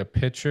toast, you get a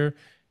pitcher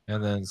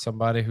and then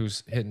somebody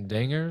who's hitting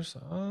dingers.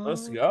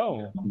 let's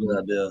go. Good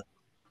idea.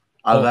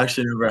 I've Well,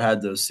 actually never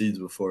had those seeds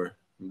before.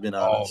 Being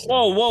honest,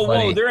 oh, Whoa, whoa, whoa!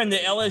 buddy, They're in the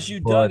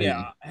LSU buddy.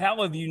 dugout.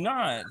 How have you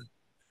not?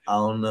 I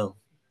don't know.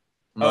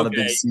 I'm not a big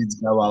Okay, seeds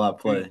guy while I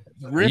play.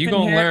 You Griffin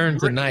gonna Har- learn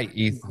Gri- tonight,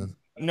 Ethan.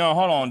 No,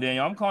 hold on,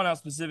 Daniel. I'm calling out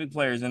specific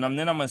players, and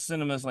then I'm gonna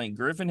send them this link.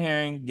 Griffin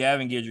Herring,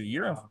 Gavin Gidry.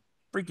 You're in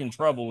freaking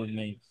trouble with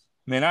me,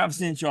 man. I've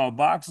sent y'all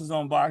boxes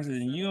on boxes,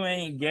 and you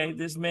ain't gave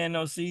this man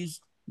no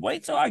seeds.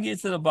 Wait till I get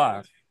to the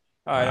box.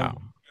 All right, Wow.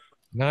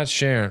 Not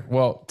sharing.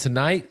 Well,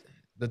 tonight,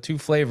 the two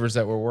flavors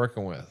that we're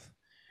working with,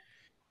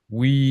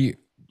 we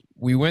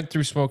we went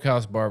through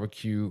Smokehouse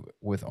Barbecue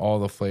with all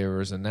the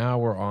flavors, and now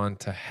we're on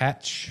to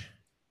Hatch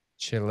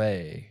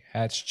Chile.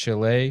 Hatch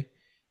Chile.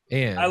 I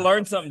And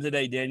learned something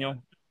today,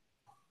 Daniel.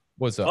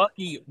 what's up?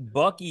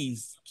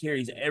 Bucky's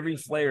carries every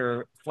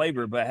flavor,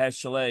 but has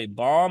Chalet.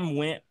 Bomb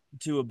went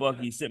to a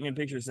Bucky, sent me a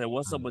picture, said,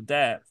 "What's up with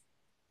that?"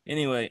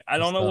 Anyway, I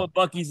don't What's know up? what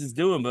Bucky's is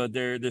doing, but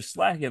they're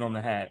slacking on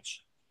the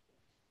hatch.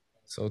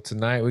 So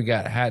tonight we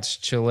got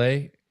Hatch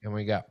Chile and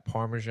we got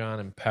Parmesan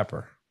and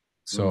pepper.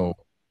 Mm. So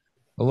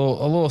a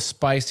little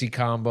spicy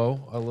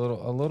combo, a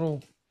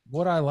little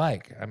what I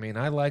like. I mean,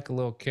 I like a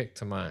little kick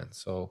to mine.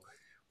 So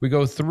we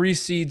go 3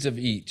 seeds of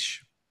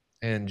each.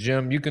 And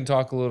Jim, you can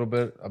talk a little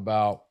bit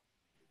about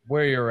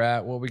where you're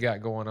at, what we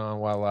got going on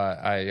while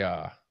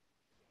I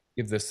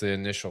give this the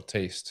initial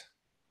taste.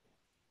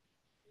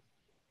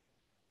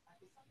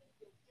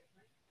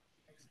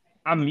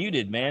 I'm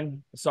muted,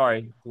 man.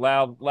 Sorry,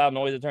 loud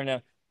noise. I turned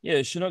down.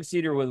 Yeah, Chinook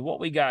Cedar with what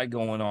we got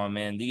going on,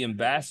 man. The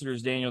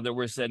ambassadors, Daniel, that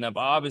we're setting up.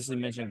 I obviously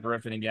mentioned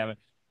Griffin and Gavin.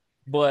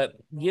 But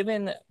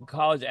giving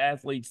college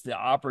athletes the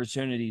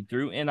opportunity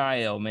through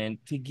NIL, man,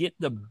 to get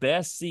the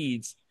best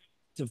seeds,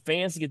 to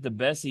fans to get the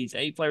best seeds,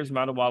 8 flavors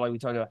amount of wild, like we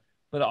talked about,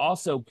 but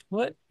also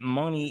put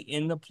money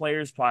in the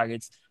players'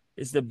 pockets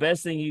It's the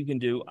best thing you can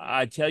do.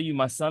 I tell you,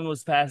 my son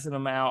was passing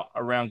them out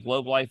around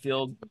Globe Life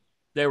Field.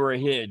 They were a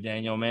hit,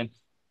 Daniel, man.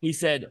 He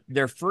said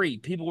they're free.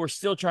 People were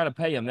still trying to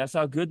pay him. That's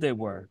how good they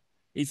were.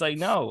 He's like,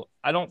 no,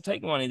 I don't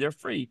take money. They're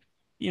free.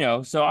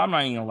 So I'm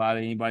not even gonna lie to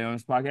anybody on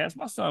this podcast.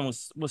 My son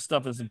was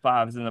stuffing some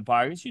fives in the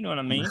pockets. You know what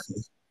I mean?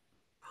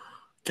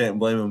 Can't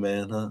blame him,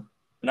 man, huh?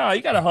 No,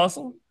 you gotta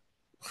hustle.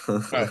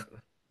 All right.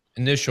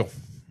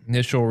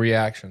 Initial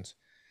reactions.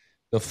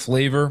 The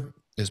flavor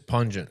is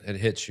pungent. It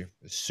hits you.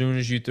 As soon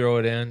as you throw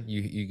it in,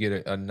 you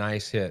get a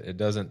nice hit. It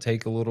doesn't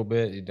take a little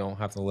bit. You don't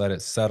have to let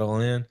it settle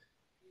in.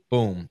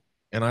 Boom.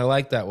 And I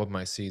like that with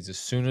my seeds. As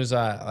soon as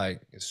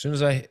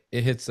it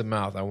hits the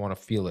mouth, I want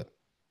to feel it.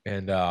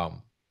 And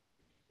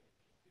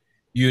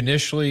you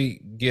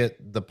initially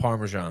get the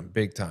Parmesan,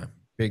 big time,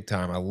 big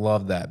time. I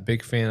love that.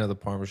 Big fan of the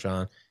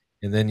Parmesan.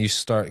 And then you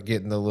start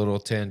getting the little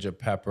tinge of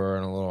pepper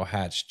and a little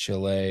hatch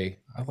chile.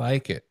 I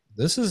like it.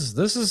 This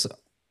is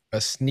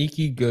a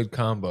sneaky good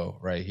combo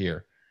right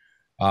here.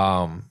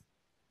 Um,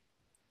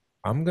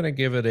 I'm gonna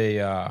give it a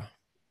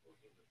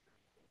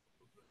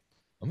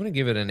I'm gonna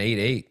give it an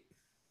 8-8.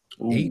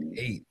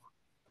 8-8.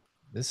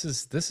 This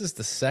is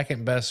the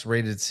second best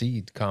rated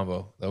seed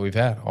combo that we've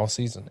had all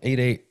season.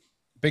 8-8.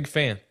 Big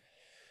fan.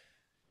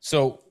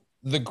 So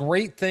the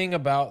great thing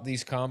about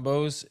these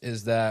combos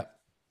is that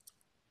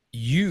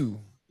you,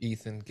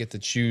 Ethan, get to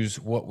choose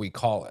what we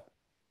call it.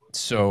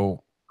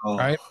 So Oh,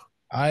 I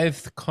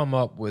I've come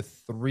up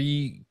with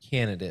 3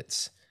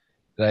 candidates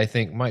that I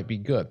think might be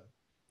good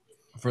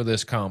for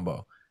this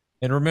combo.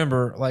 And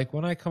remember, like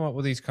when I come up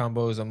with these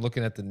combos, I'm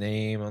looking at the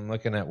name, I'm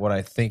looking at what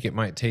I think it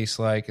might taste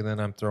like, and then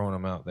I'm throwing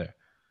them out there.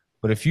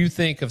 But if you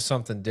think of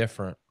something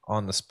different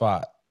on the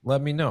spot,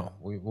 let me know.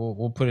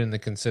 We'll put it in the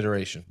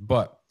consideration.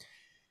 But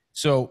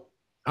so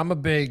I'm a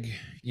big,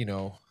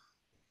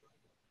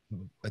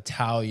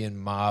 Italian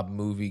mob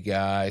movie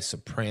guy,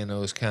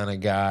 Sopranos kind of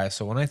guy.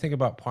 So when I think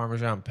about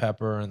Parmesan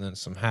pepper and then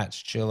some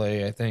hatch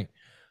chili, I think,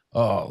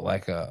 oh,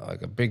 like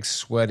a big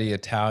sweaty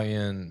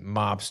Italian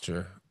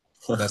mobster.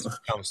 That's what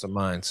comes to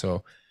mind.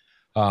 So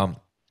um,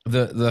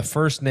 the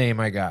first name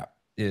I got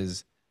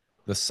is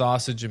the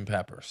sausage and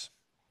peppers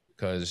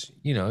because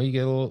you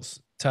get a little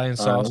Italian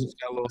all right. sausage,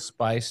 got a little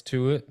spice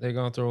to it. They're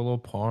gonna throw a little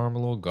parm, a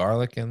little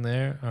garlic in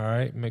there. All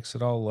right, mix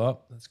it all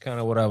up. That's kind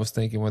of what I was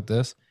thinking with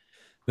this.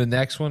 The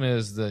next one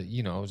is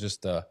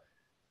just a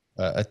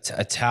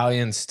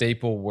Italian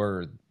staple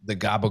word, the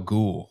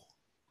gabagool.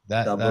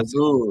 That's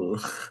Gabagool.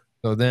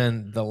 so.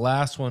 Then the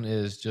last one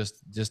is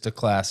just a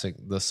classic,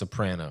 the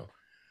soprano.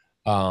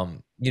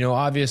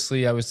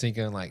 Obviously I was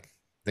thinking like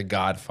The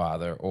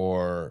Godfather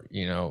or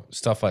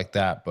stuff like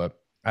that, but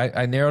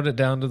I narrowed it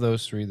down to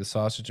those 3: the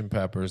sausage and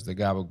peppers, the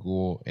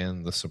gabagool,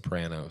 and the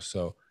soprano.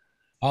 So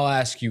I'll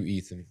ask you,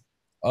 Ethan,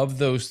 of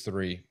those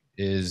 3,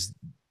 is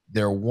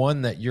there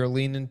one that you're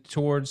leaning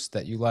towards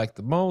that you like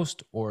the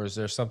most, or is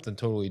there something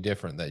totally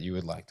different that you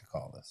would like to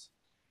call this?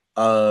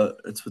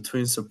 It's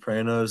between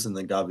Sopranos and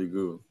the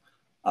Gabagool.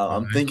 All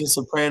I'm right. thinking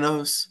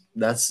Sopranos.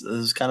 This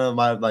is kind of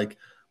my like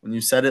when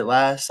you said it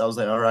last. I was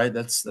like, all right,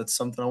 that's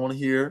something I want to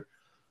hear.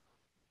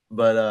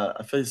 But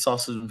I feel like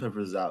sausage and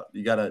peppers is out.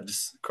 You gotta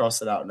just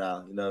cross it out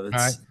now. All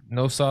right. It's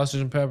No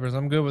sausage and peppers.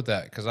 I'm good with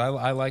that because I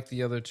like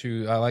the other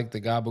 2. I like the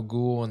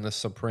gabagool and the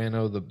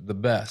soprano the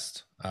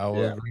best. I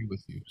will yeah. agree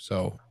with you.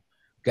 So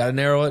got to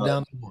narrow it Uh,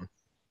 down to one.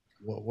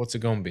 What's it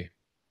going to be?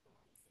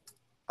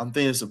 I'm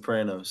thinking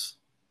Sopranos.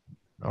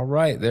 All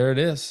right, there it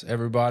is,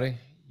 everybody.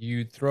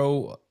 You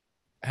throw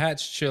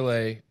hatch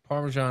chile,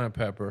 Parmesan and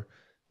pepper,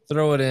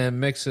 throw it in,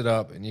 mix it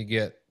up, and you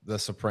get the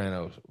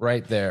Sopranos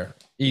right there.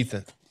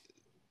 Ethan,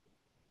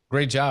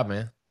 great job,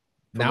 man.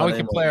 Put Now my we can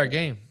name play on our it.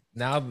 game.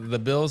 Now the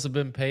bills have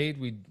been paid.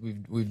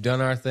 We've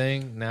done our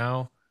thing.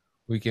 Now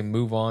we can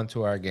move on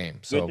to our game.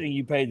 Good So thing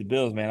you paid the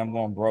bills, man. I'm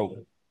going broke.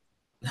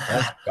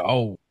 let's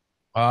go.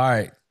 All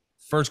right.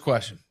 First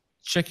question: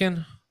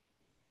 chicken,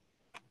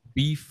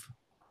 beef,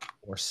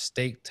 or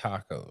steak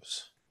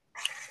tacos?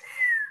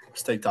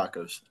 Steak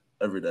tacos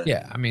every day.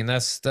 Yeah, I mean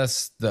that's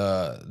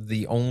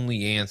the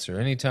only answer.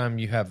 Anytime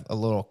you have a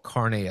little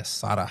carne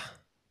asada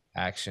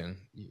action,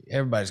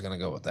 everybody's gonna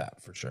go with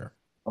that for sure.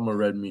 I'm a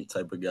red meat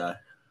type of guy.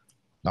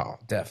 Oh,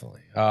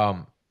 definitely.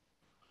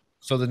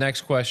 So the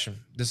next question,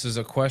 this is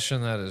a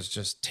question that is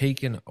just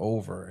taken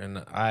over, and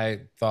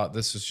I thought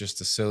this was just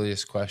the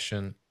silliest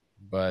question,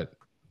 but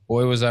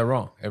boy was I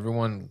wrong.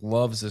 Everyone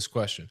loves this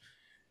question.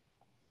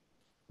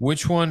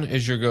 Which one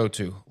is your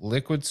go-to,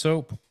 liquid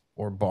soap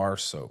or bar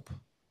soap?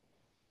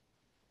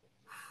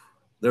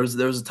 There was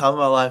a time in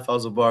my life I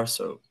was a bar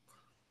soap,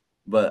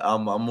 but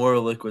I'm more a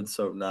liquid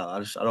soap now.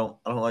 I don't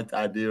like the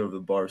idea of the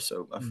bar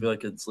soap. I feel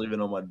like it's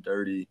leaving all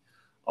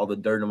the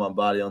dirt in my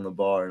body on the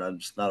bar, and I'm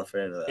just not a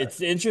fan of that.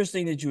 It's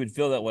interesting that you would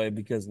feel that way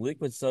because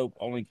liquid soap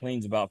only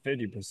cleans about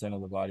 50%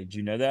 of the body. Do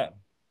you know that?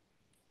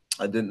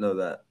 I didn't know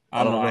that. I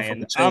I'm don't know if I'm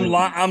lying. changing.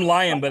 I'm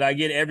lying, but I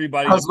get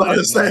everybody I to was about fight to me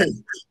on say.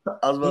 it.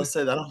 I was about to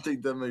say that. I don't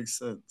think that makes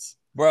sense.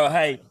 Bro,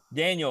 hey,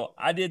 Daniel,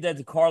 I did that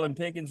to Carlin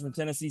Pickens from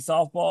Tennessee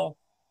softball.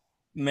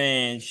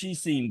 Man, she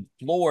seemed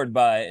floored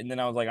by it, and then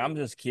I was like, "I'm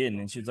just kidding,"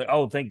 and she was like,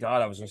 "Oh, thank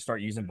God, I was gonna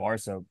start using bar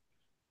soap."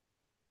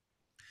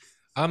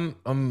 I'm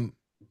I'm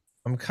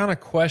I'm kind of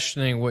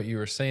questioning what you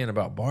were saying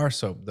about bar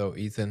soap though,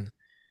 Ethan.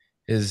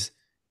 Is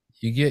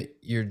you get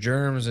your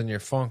germs and your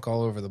funk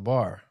all over the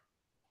bar,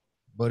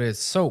 but it's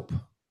soap.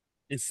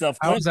 It's self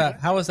cleansing.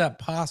 How is that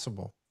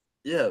possible?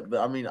 Yeah, but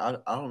I mean, I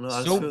don't know.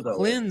 I just feel Soap that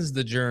way. cleans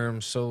the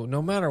germs, so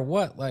no matter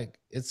what, like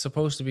it's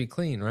supposed to be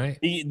clean, right?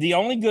 The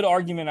only good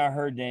argument I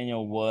heard,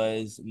 Daniel,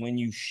 was when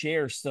you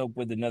share soap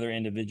with another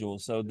individual.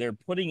 So they're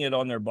putting it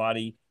on their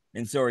body,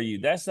 and so are you.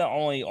 That's the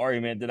only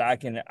argument that I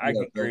can Yeah,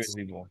 agree with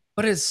people.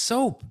 But it's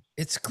soap.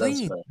 It's that's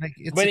clean. fair. Like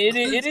it's But a it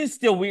cleanse. is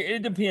still weird.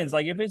 It depends.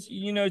 Like if it's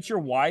it's your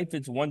wife,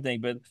 it's one thing.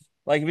 But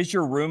like if it's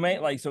your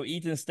roommate, like so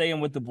Ethan's staying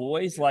with the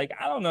boys, like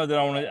I don't know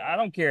that I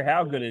don't care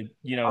how good it.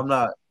 I'm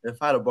not. If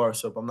I had a bar of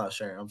soap, I'm not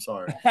sharing. I'm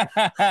sorry. See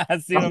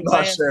what I'm I'm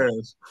not saying?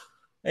 sharing.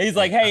 He's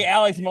like, hey,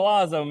 Alex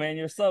Milazzo, man,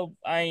 you're so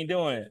I ain't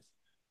doing it.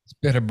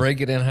 Better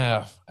break it in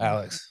half,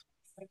 Alex.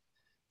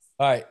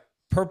 All right.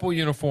 Purple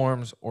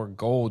uniforms or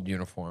gold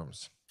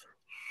uniforms?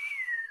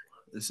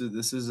 This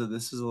is a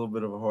little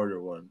bit of a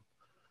harder one.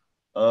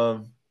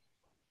 Um,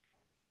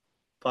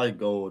 Probably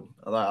gold.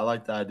 I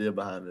like the idea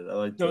behind it. I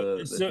like So,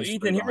 the so history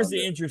Ethan, here was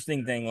behind the it.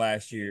 interesting thing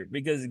last year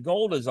because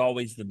gold is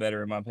always the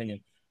better in my opinion,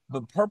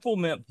 but purple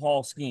meant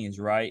Paul Skeens,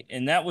 right?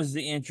 And that was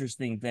the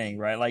interesting thing,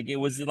 right? Like it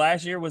was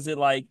last year. Was it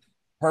like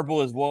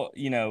purple is what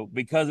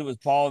because it was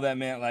Paul that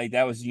meant like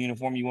that was the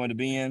uniform you wanted to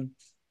be in?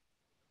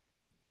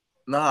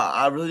 Nah,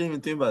 I really didn't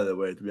even think about it that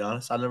way. To be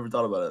honest, I never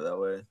thought about it that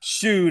way.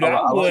 Shoot, I, I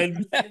I like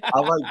would.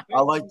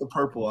 I like the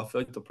purple. I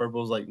feel like the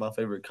purple is like my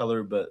favorite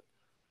color. But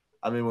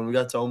I mean, when we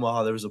got to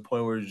Omaha, there was a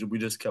point where we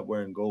just kept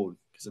wearing gold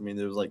because I mean,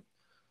 there was like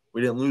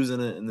we didn't lose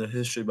in it, and the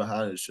history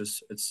behind it.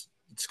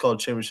 It's called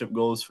championship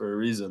goals for a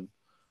reason.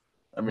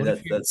 I mean What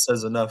if you that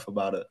says enough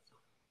about it.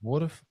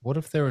 what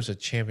if there was a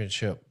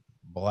championship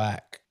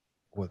black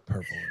with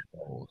purple and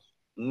gold?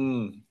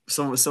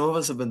 Some of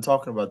us have been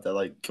talking about that.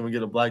 Like, can we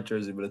get a black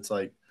jersey? But it's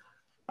like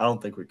I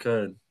don't think we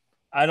could.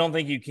 I don't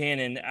think you can.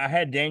 And I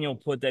had Daniel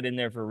put that in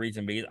there for a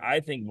reason because I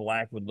think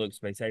black would look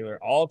spectacular.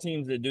 All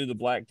teams that do the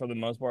black for the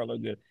most part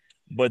look good.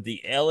 But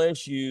the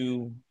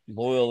LSU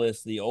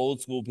loyalists, the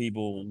old school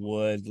people,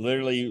 would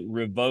literally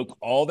revoke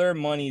all their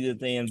money that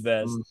they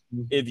invest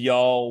Mhm. if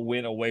y'all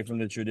went away from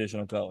the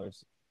traditional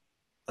colors.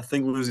 I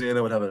think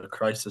Louisiana would have a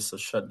crisis, a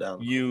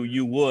shutdown.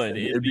 You would.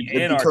 It'd be It'd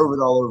be anarchy.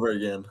 COVID all over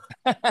again.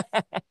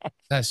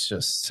 That's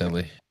just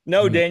silly.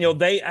 No, You Daniel,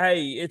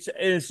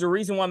 it's the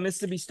reason why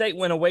Mississippi State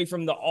went away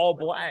from the all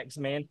blacks,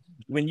 man.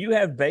 When you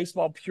have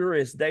baseball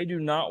purists, they do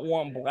not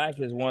want black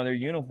as one of their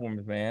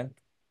uniforms, man.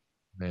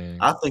 man.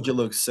 I think it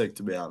looks sick,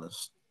 to be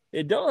honest.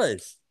 It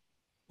does.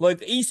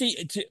 Like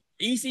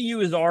ECU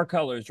is our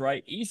colors,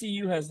 right?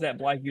 ECU has that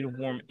black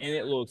uniform and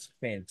it looks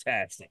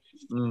fantastic.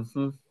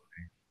 Mm-hmm.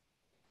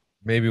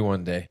 Maybe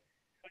one day.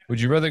 Would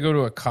you rather go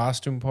to a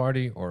costume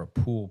party or a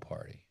pool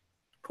party?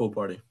 Pool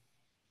party.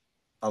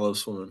 I love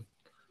swimming.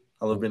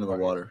 I love Pool being in the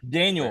party. water.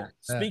 Daniel,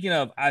 Fair. speaking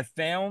of, I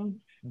found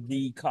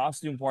the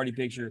costume party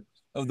picture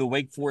of the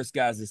Wake Forest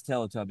guys as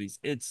Teletubbies.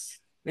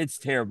 It's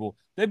terrible.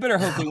 They better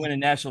hope they win a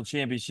national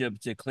championship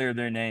to clear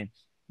their name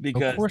Of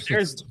because course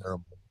it's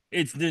terrible.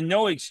 there's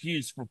no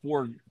excuse for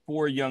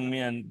four young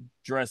men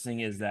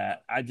dressing as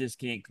that. I just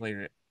can't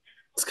clear it.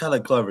 It's kind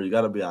of clever. You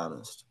got to be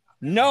honest.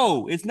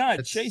 No, it's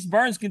not. Chase It's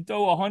Burns can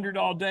throw 100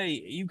 all day.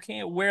 You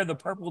can't wear the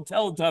purple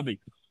Teletubby.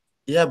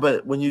 Yeah,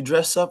 but when you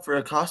dress up for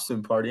a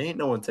costume party, ain't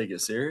no one take it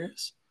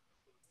serious.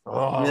 I mean,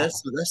 Oh.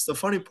 that's the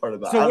funny part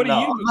about it. So I don't know.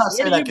 I'm not what are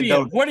saying I you condone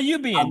being? it. What are you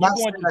I'm being? You not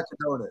going saying to I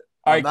condone it.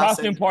 all I'm right, not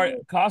saying I condone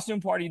it. costume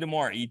party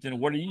tomorrow, Ethan.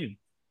 What are you?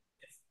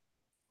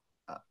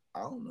 I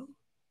don't know.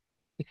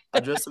 I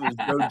dressed up as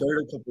Joe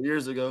Dirt a couple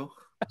years ago.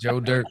 Joe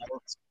Dirt.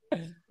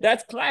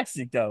 That's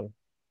classic though.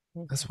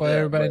 That's why Yeah,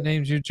 everybody but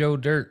names you Joe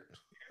Dirt.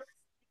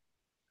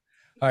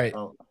 All right.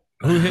 oh.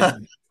 Who hits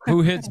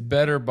who hits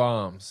better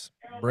bombs?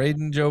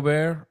 Braden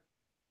Jobert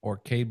or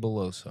Cade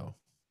Beloso?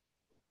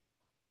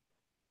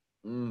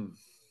 mm,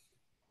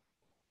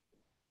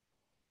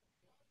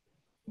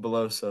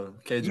 below so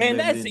Cajun Man,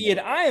 that's it.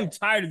 Bambino. I am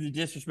tired of the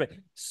disrespect.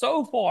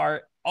 So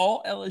far,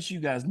 all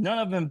LSU guys, none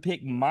of them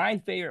picked my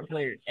favorite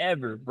player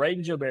ever,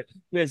 Braden Gilbert,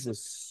 who has the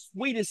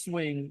sweetest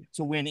swing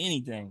to win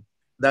anything.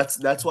 That's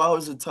why it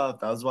was a tough.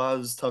 That was why it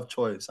was a tough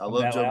choice. I I'm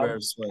love that Joe loud.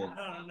 Bear's swing.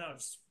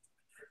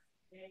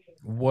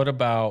 What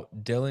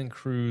about Dylan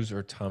Cruz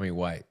or Tommy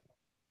White?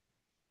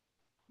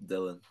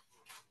 Dylan.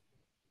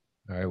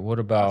 All right. What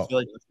I about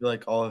feel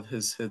like all of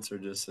his hits are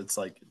just it's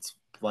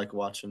like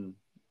watching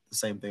the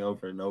same thing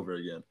over and over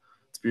again.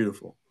 It's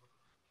beautiful.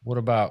 what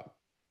about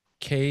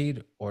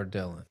Cade or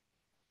Dylan?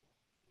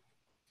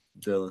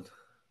 Dylan.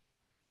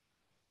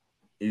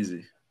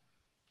 Easy.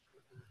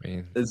 I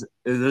mean, There's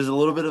a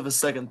little bit of a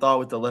second thought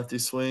with the lefty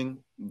swing,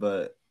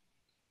 but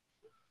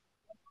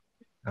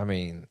I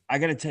mean, I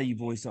gotta tell you,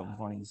 boys, something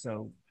funny.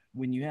 So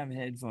when you have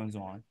headphones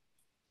on,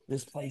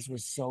 this place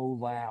was so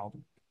loud.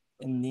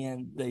 and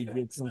then they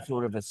did some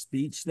sort of a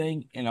speech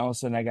thing, and all of a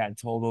sudden I got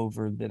told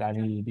over that I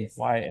needed to be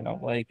quiet, and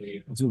I'm like,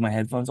 I took my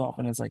headphones off,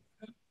 and it's like,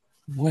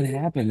 what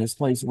happened? This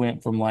place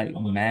went from like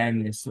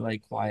madness to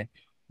like quiet,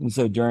 and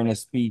so during a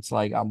speech,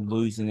 like I'm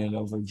losing it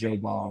over Joe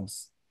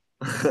Bombs.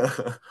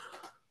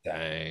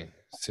 Dang.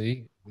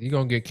 See, you're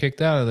going to get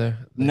kicked out of there.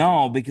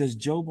 No, because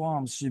Joe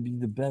Bombs should be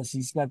the best.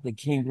 He's got the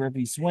King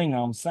Griffey swing.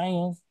 I'm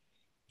saying.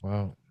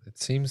 Well, it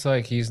seems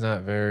like he's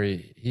not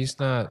pandering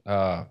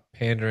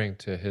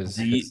to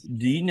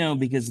Do you know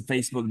because of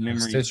Facebook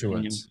memories?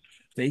 constituents.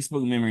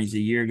 Facebook memories a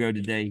year ago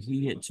today,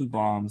 he hit 2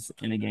 bombs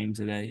in a game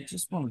today.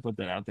 Just want to put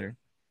that out there.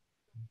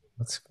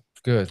 That's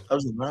good. That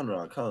was a Round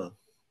Rock, huh?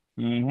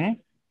 Mm-hmm. I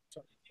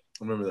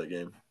remember that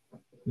game.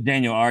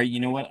 Daniel, all right, you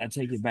know what? I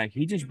take it back.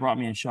 He just brought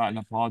me a shot and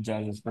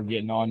apologizes for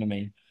getting on to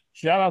me.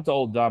 Shout out to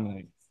old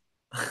Dominic.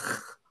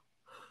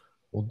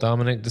 Well,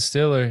 Dominic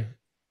Distillery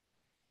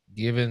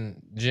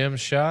giving Jim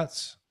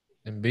shots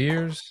and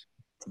beers.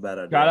 It's a bad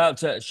Shout idea. out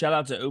to shout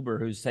out to Uber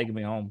who's taking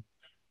me home.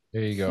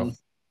 There you go.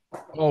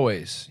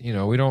 Always,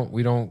 we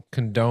don't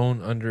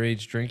condone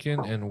underage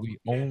drinking, and we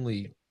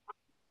only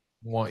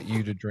want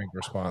you to drink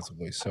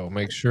responsibly. So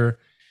make sure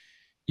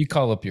you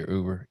call up your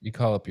Uber, you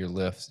call up your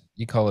Lyft,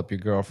 you call up your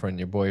girlfriend,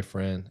 your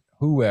boyfriend,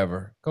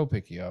 whoever. Go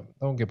pick you up.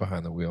 Don't get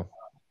behind the wheel.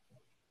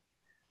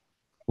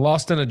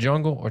 Lost in a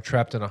jungle or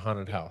trapped in a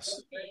haunted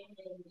house?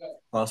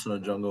 Lost in a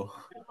jungle.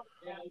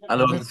 I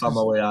know I can find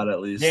my way out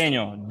at least.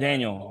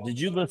 Daniel, did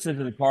you listen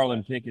to the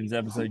Carlin Pickens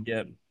episode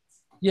yet?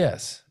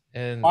 Yes.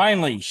 And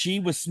Finally, she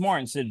was smart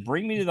and said,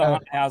 "Bring me to the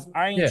haunted house.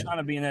 I ain't yeah. trying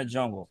to be in that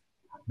jungle."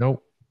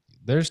 Nope.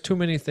 There's too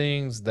many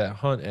things that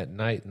hunt at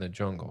night in the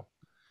jungle.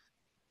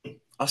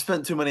 I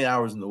spent too many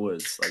hours in the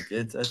woods. Like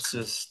it's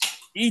just.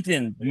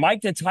 Ethan,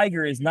 Mike the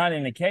Tiger is not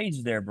in a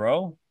cage there,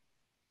 bro.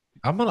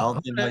 I'm I gonna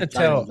don't think Mike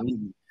tell.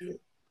 Tyson leaving.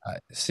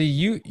 See,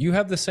 you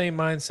have the same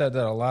mindset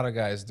that a lot of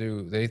guys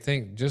do. They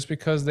think just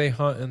because they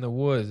hunt in the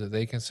woods that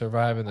they can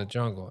survive in the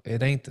jungle.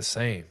 It ain't the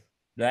same.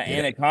 That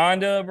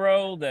anaconda,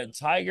 bro, that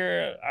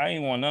tiger, I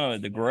ain't want none of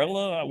it. The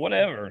gorilla,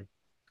 whatever.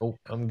 Oh,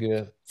 I'm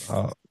good.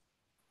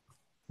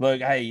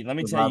 Look, hey, let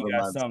me tell you Survivor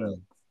guys mindset.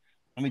 something.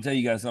 Let me tell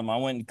you guys something. I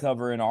went and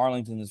cover in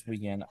Arlington this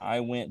weekend. I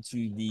went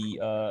to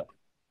the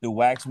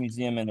Wax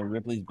Museum and the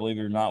Ripley's Believe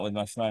It or Not with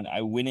my son.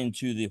 I went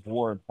into the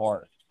horror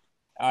park.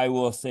 I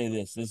will say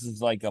this. This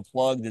is like a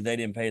plug that they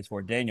didn't pay us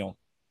for. Daniel,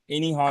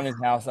 any haunted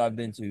house I've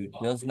been to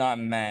does not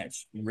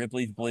match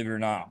Ripley's Believe It or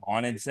Not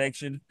haunted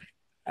section.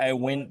 I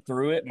went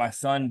through it. My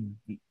son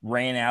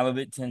ran out of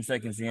it 10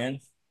 seconds in.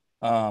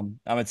 I'm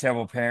a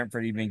terrible parent for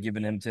even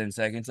giving him 10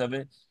 seconds of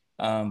it.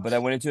 But I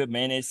went into it,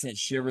 man, it sent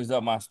shivers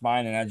up my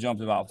spine and I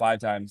jumped about 5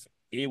 times.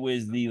 It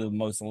was the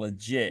most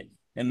legit.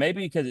 And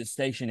maybe because it's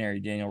stationary,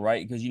 Daniel,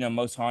 right? Because,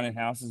 most haunted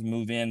houses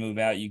move in, move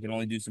out. You can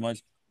only do so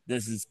much.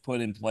 This is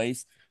put in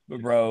place.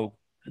 But, bro,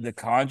 the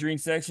Conjuring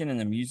section and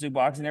the music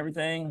box and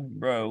everything,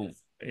 bro,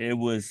 it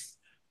was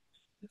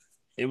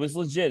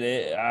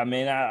legit.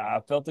 I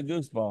felt the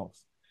goosebumps.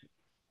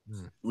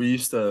 We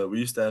used to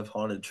have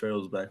haunted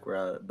trails back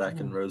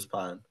in Rose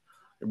Pine.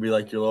 It'd be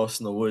like you're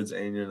lost in the woods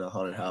and you're in a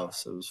haunted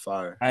house. It was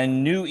fire. I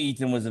knew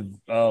Ethan was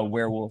a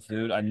werewolf,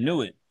 dude. I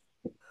knew it.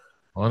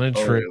 Haunted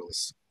Oh,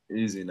 trails.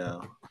 easy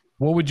now.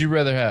 What would you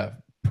rather have?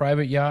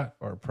 Private yacht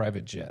or a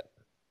private jet?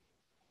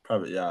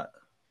 Private yacht.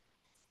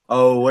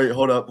 Oh wait,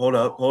 hold up.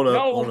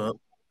 No.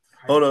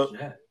 Hold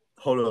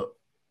up.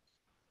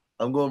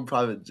 I'm going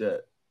private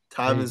jet.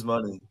 Time Hey, is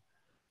money.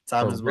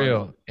 Time for is money.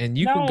 real. And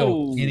you can go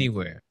No.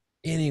 anywhere.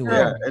 Yeah,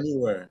 Anywhere.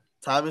 anywhere.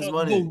 Time is The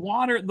money.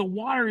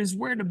 water is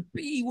where to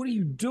be. What are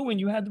you doing?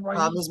 You had the right.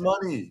 Time is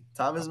money.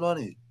 Time is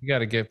money. We got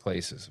to get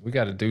places. We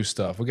got to do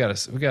stuff. We got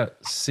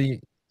to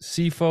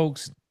see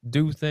folks,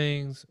 do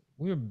things.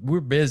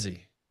 We're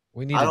busy.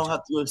 We need I don't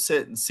have to go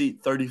sit in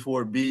seat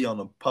 34B on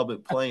a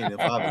public plane if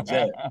I have a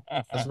jet.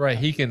 That's right.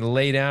 He can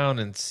lay down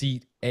in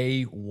seat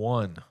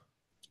A1.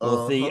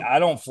 Well, see, Uh-huh. I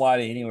don't fly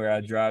to anywhere. I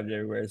drive to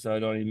everywhere, so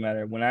it don't even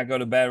matter. When I go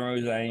to Baton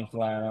Rouge, I ain't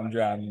flying. I'm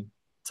driving.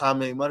 Time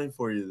make money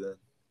for you then.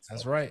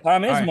 That's right.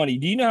 Time All is right. money.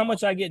 Do you know how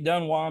much I get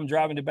done while I'm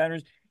driving to Baton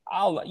Rouge?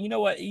 You know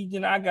what,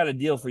 Ethan? I got a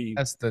deal for you.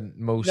 That's the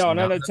most No.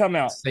 Time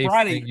out. safe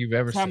thing you've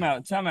ever Time seen.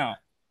 out. Time out.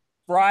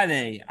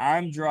 Friday,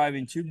 I'm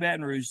driving to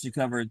Baton Rouge to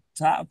cover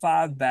top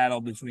 5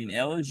 battle between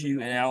LSU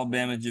and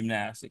Alabama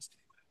gymnastics.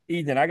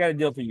 Ethan, I got a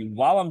deal for you.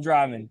 While I'm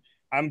driving,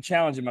 I'm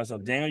challenging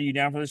myself. Daniel, you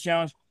down for this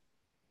challenge?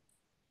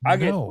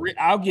 No,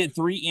 I'll get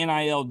 3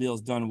 NIL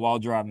deals done while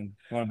driving.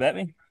 You want to bet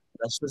me?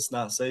 That's just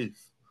not safe.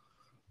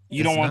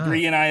 You it's don't want not.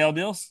 3 NIL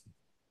deals?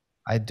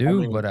 I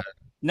do, mean, but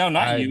No,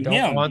 not I you. don't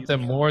Him. want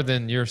them more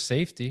than your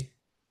safety.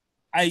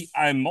 I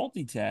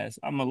multitask.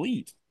 I'm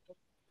elite.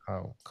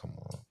 Oh, come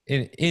on.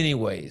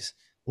 Anyways,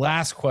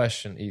 last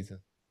question, Ethan.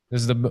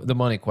 This is the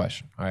money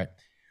question. All right.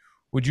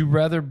 Would you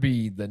rather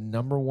be the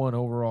number 1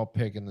 overall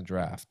pick in the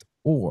draft,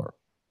 or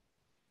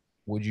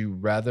would you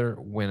rather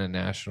win a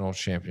national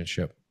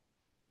championship?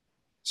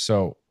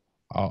 So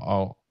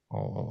I'll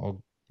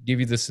give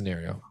you the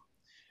scenario.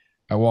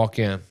 I walk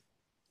in.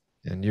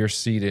 and you're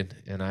seated,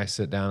 and I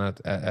sit down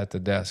at the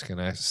desk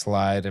and I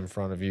slide in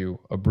front of you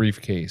a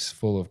briefcase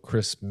full of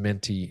crisp,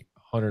 minty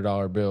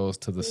 $100 bills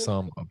to the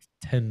sum of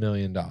 $10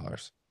 million.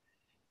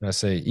 And I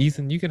say,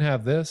 Ethan, you can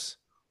have this,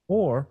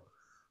 or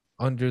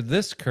under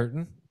this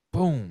curtain,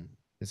 boom,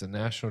 is a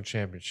national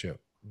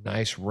championship.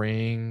 Nice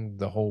ring,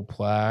 the whole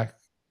plaque,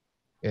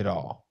 it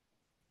all.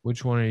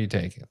 Which one are you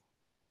taking?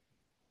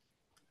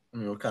 I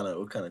mean, what kind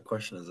of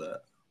question is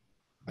that?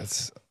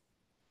 That's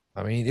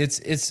I mean,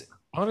 it's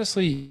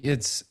honestly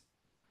it's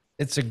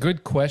a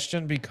good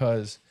question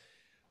because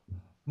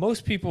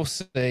most people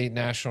say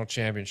national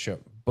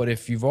championship, but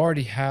if you've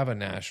already have a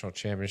national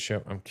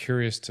championship, I'm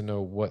curious to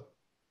know what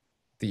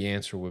the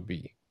answer would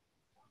be.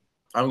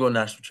 I'm going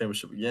national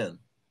championship again.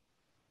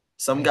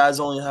 Some Hey, guys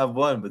only have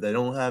one, but they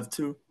don't have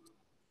two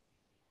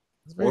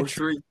that's very or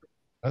true. three.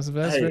 That's Hey,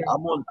 very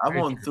I'm very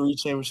on true. 3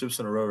 championships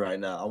in a row right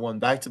now. I won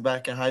back to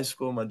back in high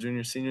school, my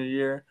junior senior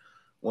year.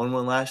 Won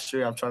one last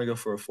year. I'm trying to go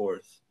for a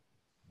fourth.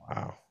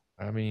 Wow.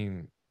 I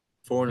mean,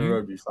 Four in a row you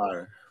would be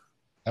fire.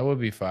 that would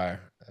be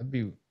fire. That'd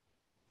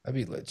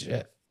be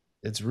legit.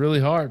 It's really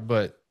hard,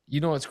 but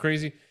you know what's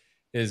crazy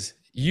is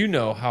you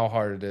know how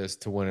hard it is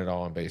to win it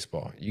all in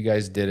baseball. You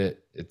guys did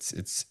it.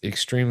 It's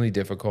extremely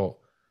difficult.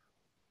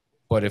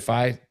 But if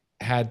I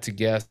had to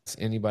guess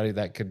anybody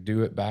that could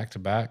do it back to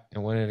back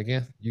and win it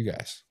again, you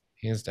guys,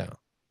 hands down.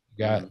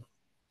 Hmm.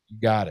 You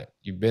got it.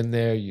 You've been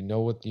there. You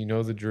know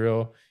the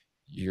drill.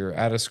 You're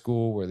at a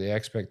school where the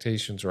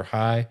expectations are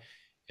high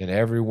and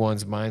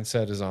everyone's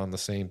mindset is on the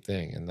same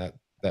thing. And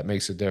that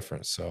makes a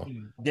difference. So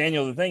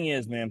Daniel, the thing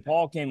is, man,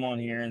 Paul came on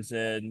here and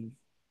said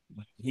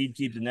he'd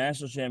keep the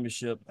national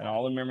championship and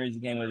all the memories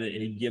that came with it.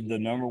 He'd give the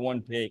number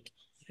one pick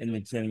in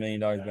the $10 million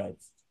back.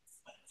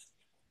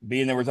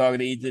 Being that we're talking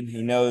to Ethan,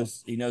 he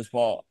knows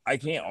Paul. I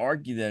can't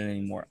argue that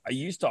anymore. I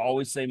used to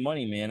always say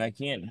money, man. I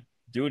can't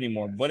do it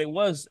anymore. But it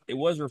was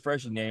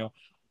refreshing, Daniel.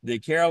 The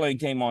Carolyn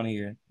came on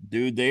here,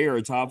 dude. They are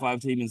a top five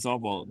team in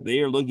softball. They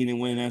are looking to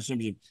win a national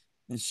championship.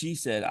 And she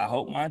said, "I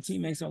hope my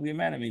teammates don't get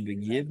mad at me, but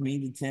give me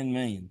the 10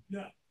 million."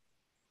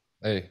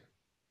 hey,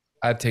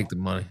 I'd take the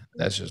money.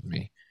 That's just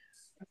me.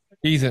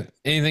 Ethan,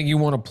 anything you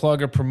want to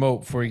plug or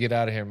promote before you get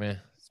out of here, man?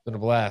 It's been a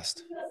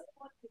blast.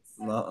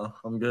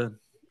 I'm good.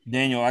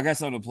 Daniel, I got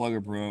something to plug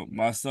her, bro.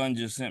 My son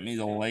just sent me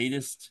the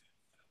latest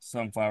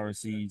sunflower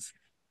seeds.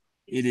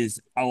 It is,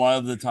 I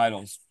love the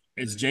titles.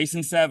 It's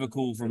Jason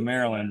Savacool from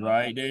Maryland,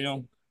 right,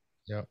 Daniel?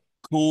 Yep.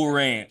 Cool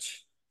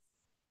Ranch.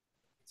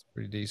 It's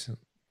pretty decent.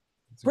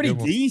 It's a Pretty good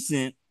one.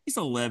 decent. It's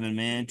 11,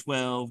 man,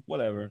 12,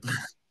 whatever.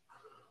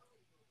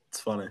 It's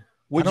funny. I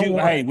Would don't you,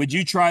 want hey, would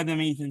you try them,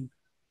 Ethan?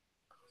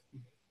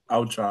 I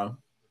would try.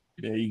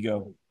 There you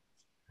go.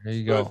 there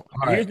you go.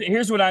 But All right.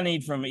 here's what I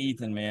need from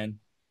Ethan, man.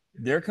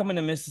 They're coming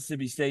to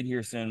Mississippi State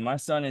here soon. My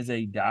son is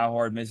a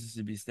diehard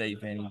Mississippi State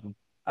fan, Ethan.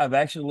 I've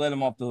actually let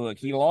him off the hook.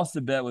 He lost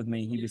a bet with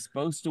me. He was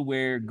supposed to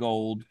wear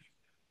gold.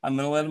 I'm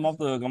gonna let him off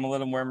the hook. I'm gonna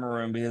let him wear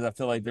maroon because I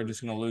feel like they're just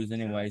gonna lose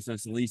anyway. So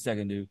it's the least I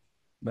can do.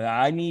 But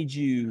I need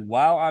you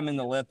while I'm in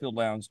the left field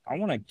lounge. I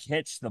want to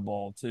catch the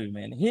ball too,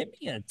 man. Hit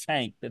me a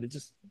tank that it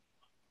just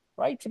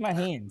right to my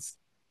hands.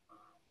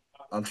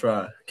 I'll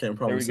try. Can't There we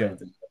promise go.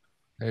 anything.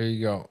 There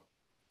you go.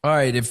 All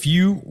right. If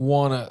you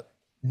want to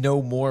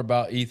know more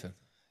about Ethan,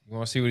 you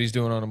want to see what he's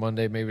doing on a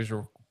Monday, maybe he's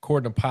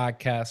recording a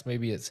podcast,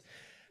 maybe it's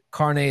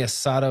Carne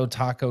Asado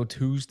Taco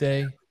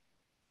Tuesday.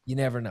 You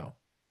never know.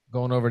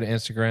 Going over to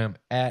Instagram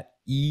at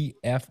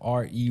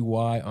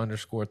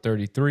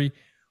EFREY_33.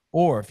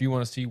 Or if you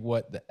want to see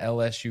what the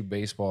LSU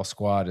baseball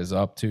squad is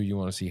up to, you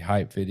want to see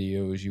hype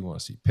videos, you want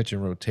to see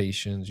pitching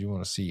rotations, you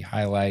want to see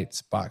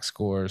highlights, box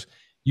scores,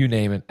 you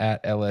name it,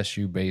 at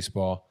LSU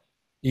baseball.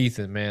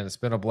 Ethan, man, it's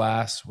been a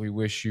blast. We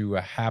wish you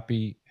a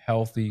happy,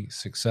 healthy,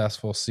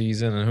 successful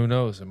season. And who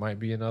knows, it might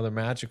be another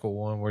magical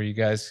one where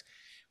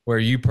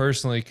you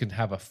personally could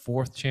have a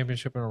fourth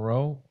championship in a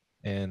row.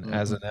 And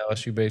as Mm-hmm. an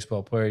LSU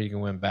baseball player, you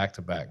can win back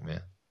to back,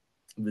 man.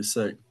 It'd be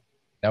sick.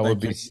 That would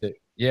Thank be you.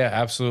 sick. Yeah,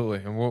 absolutely.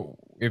 And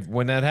if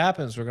when that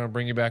happens, we're gonna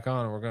bring you back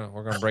on and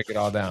we're gonna break it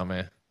all down,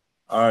 man.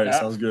 All right, I,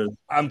 sounds good.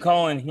 I'm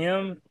calling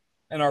him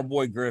and our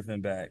boy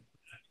Griffin back.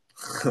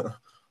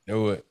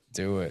 Do it.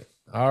 Do it.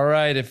 All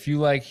right. If you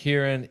like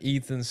hearing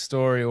Ethan's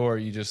story or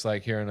you just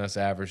like hearing us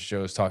average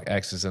Joes talk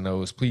X's and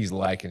O's, please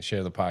like and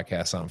share the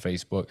podcast on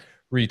Facebook,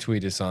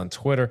 retweet us on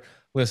Twitter,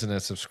 listen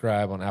and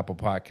subscribe on Apple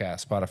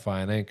Podcasts,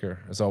 Spotify, and Anchor.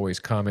 As always,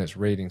 comments,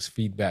 ratings,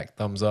 feedback,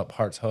 thumbs up,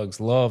 hearts, hugs,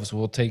 loves.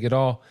 We'll take it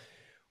all.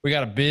 We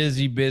got a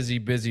busy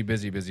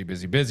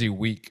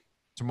week.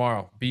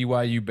 Tomorrow,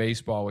 BYU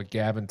baseball with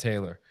Gavin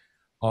Taylor.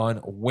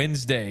 On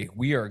Wednesday,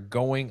 we are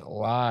going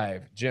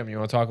live. Jim, you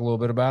want to talk a little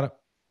bit about it?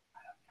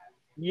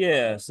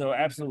 Yeah, so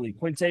absolutely.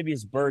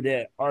 Quintavious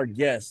Burdett, our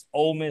guest,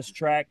 Ole Miss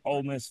track,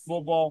 Ole Miss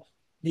football.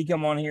 He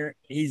come on here.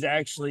 He's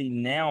actually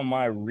now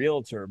my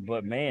realtor.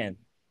 But man,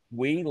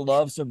 we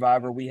love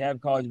Survivor. We have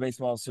college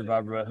baseball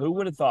Survivor. But who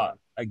would have thought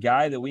a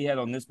guy that we had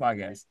on this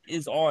podcast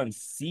is on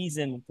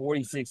season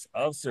 46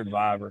 of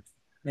Survivor?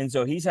 And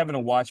so he's having a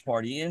watch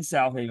party in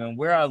South Haven,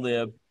 where I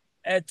live,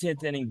 at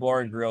 10th Inning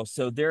Bar and Grill.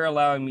 So they're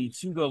allowing me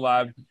to go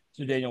live.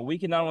 So, Daniel, we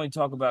can not only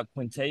talk about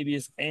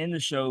Quintavious and the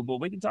show,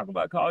 but we can talk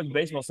about college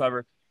baseball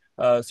survivor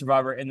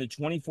and the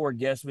 24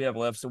 guests we have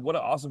left. So, what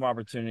an awesome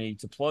opportunity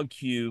to plug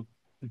Q,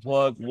 to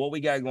plug what we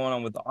got going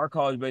on with our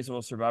college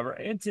baseball survivor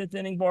and 10th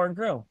inning bar and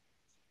grill.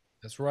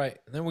 That's right.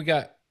 And then we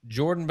got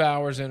Jordan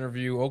Bowers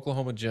interview,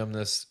 Oklahoma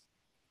gymnast.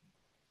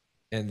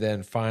 And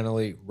then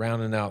finally,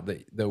 rounding out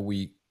the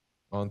week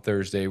on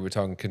Thursday, we're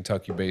talking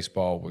Kentucky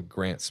baseball with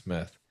Grant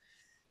Smith.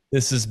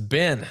 This has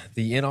been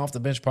the In Off the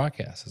Bench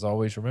podcast. As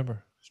always,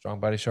 remember, strong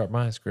body, sharp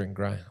minds, grit and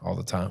grind all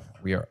the time.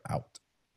 We are out.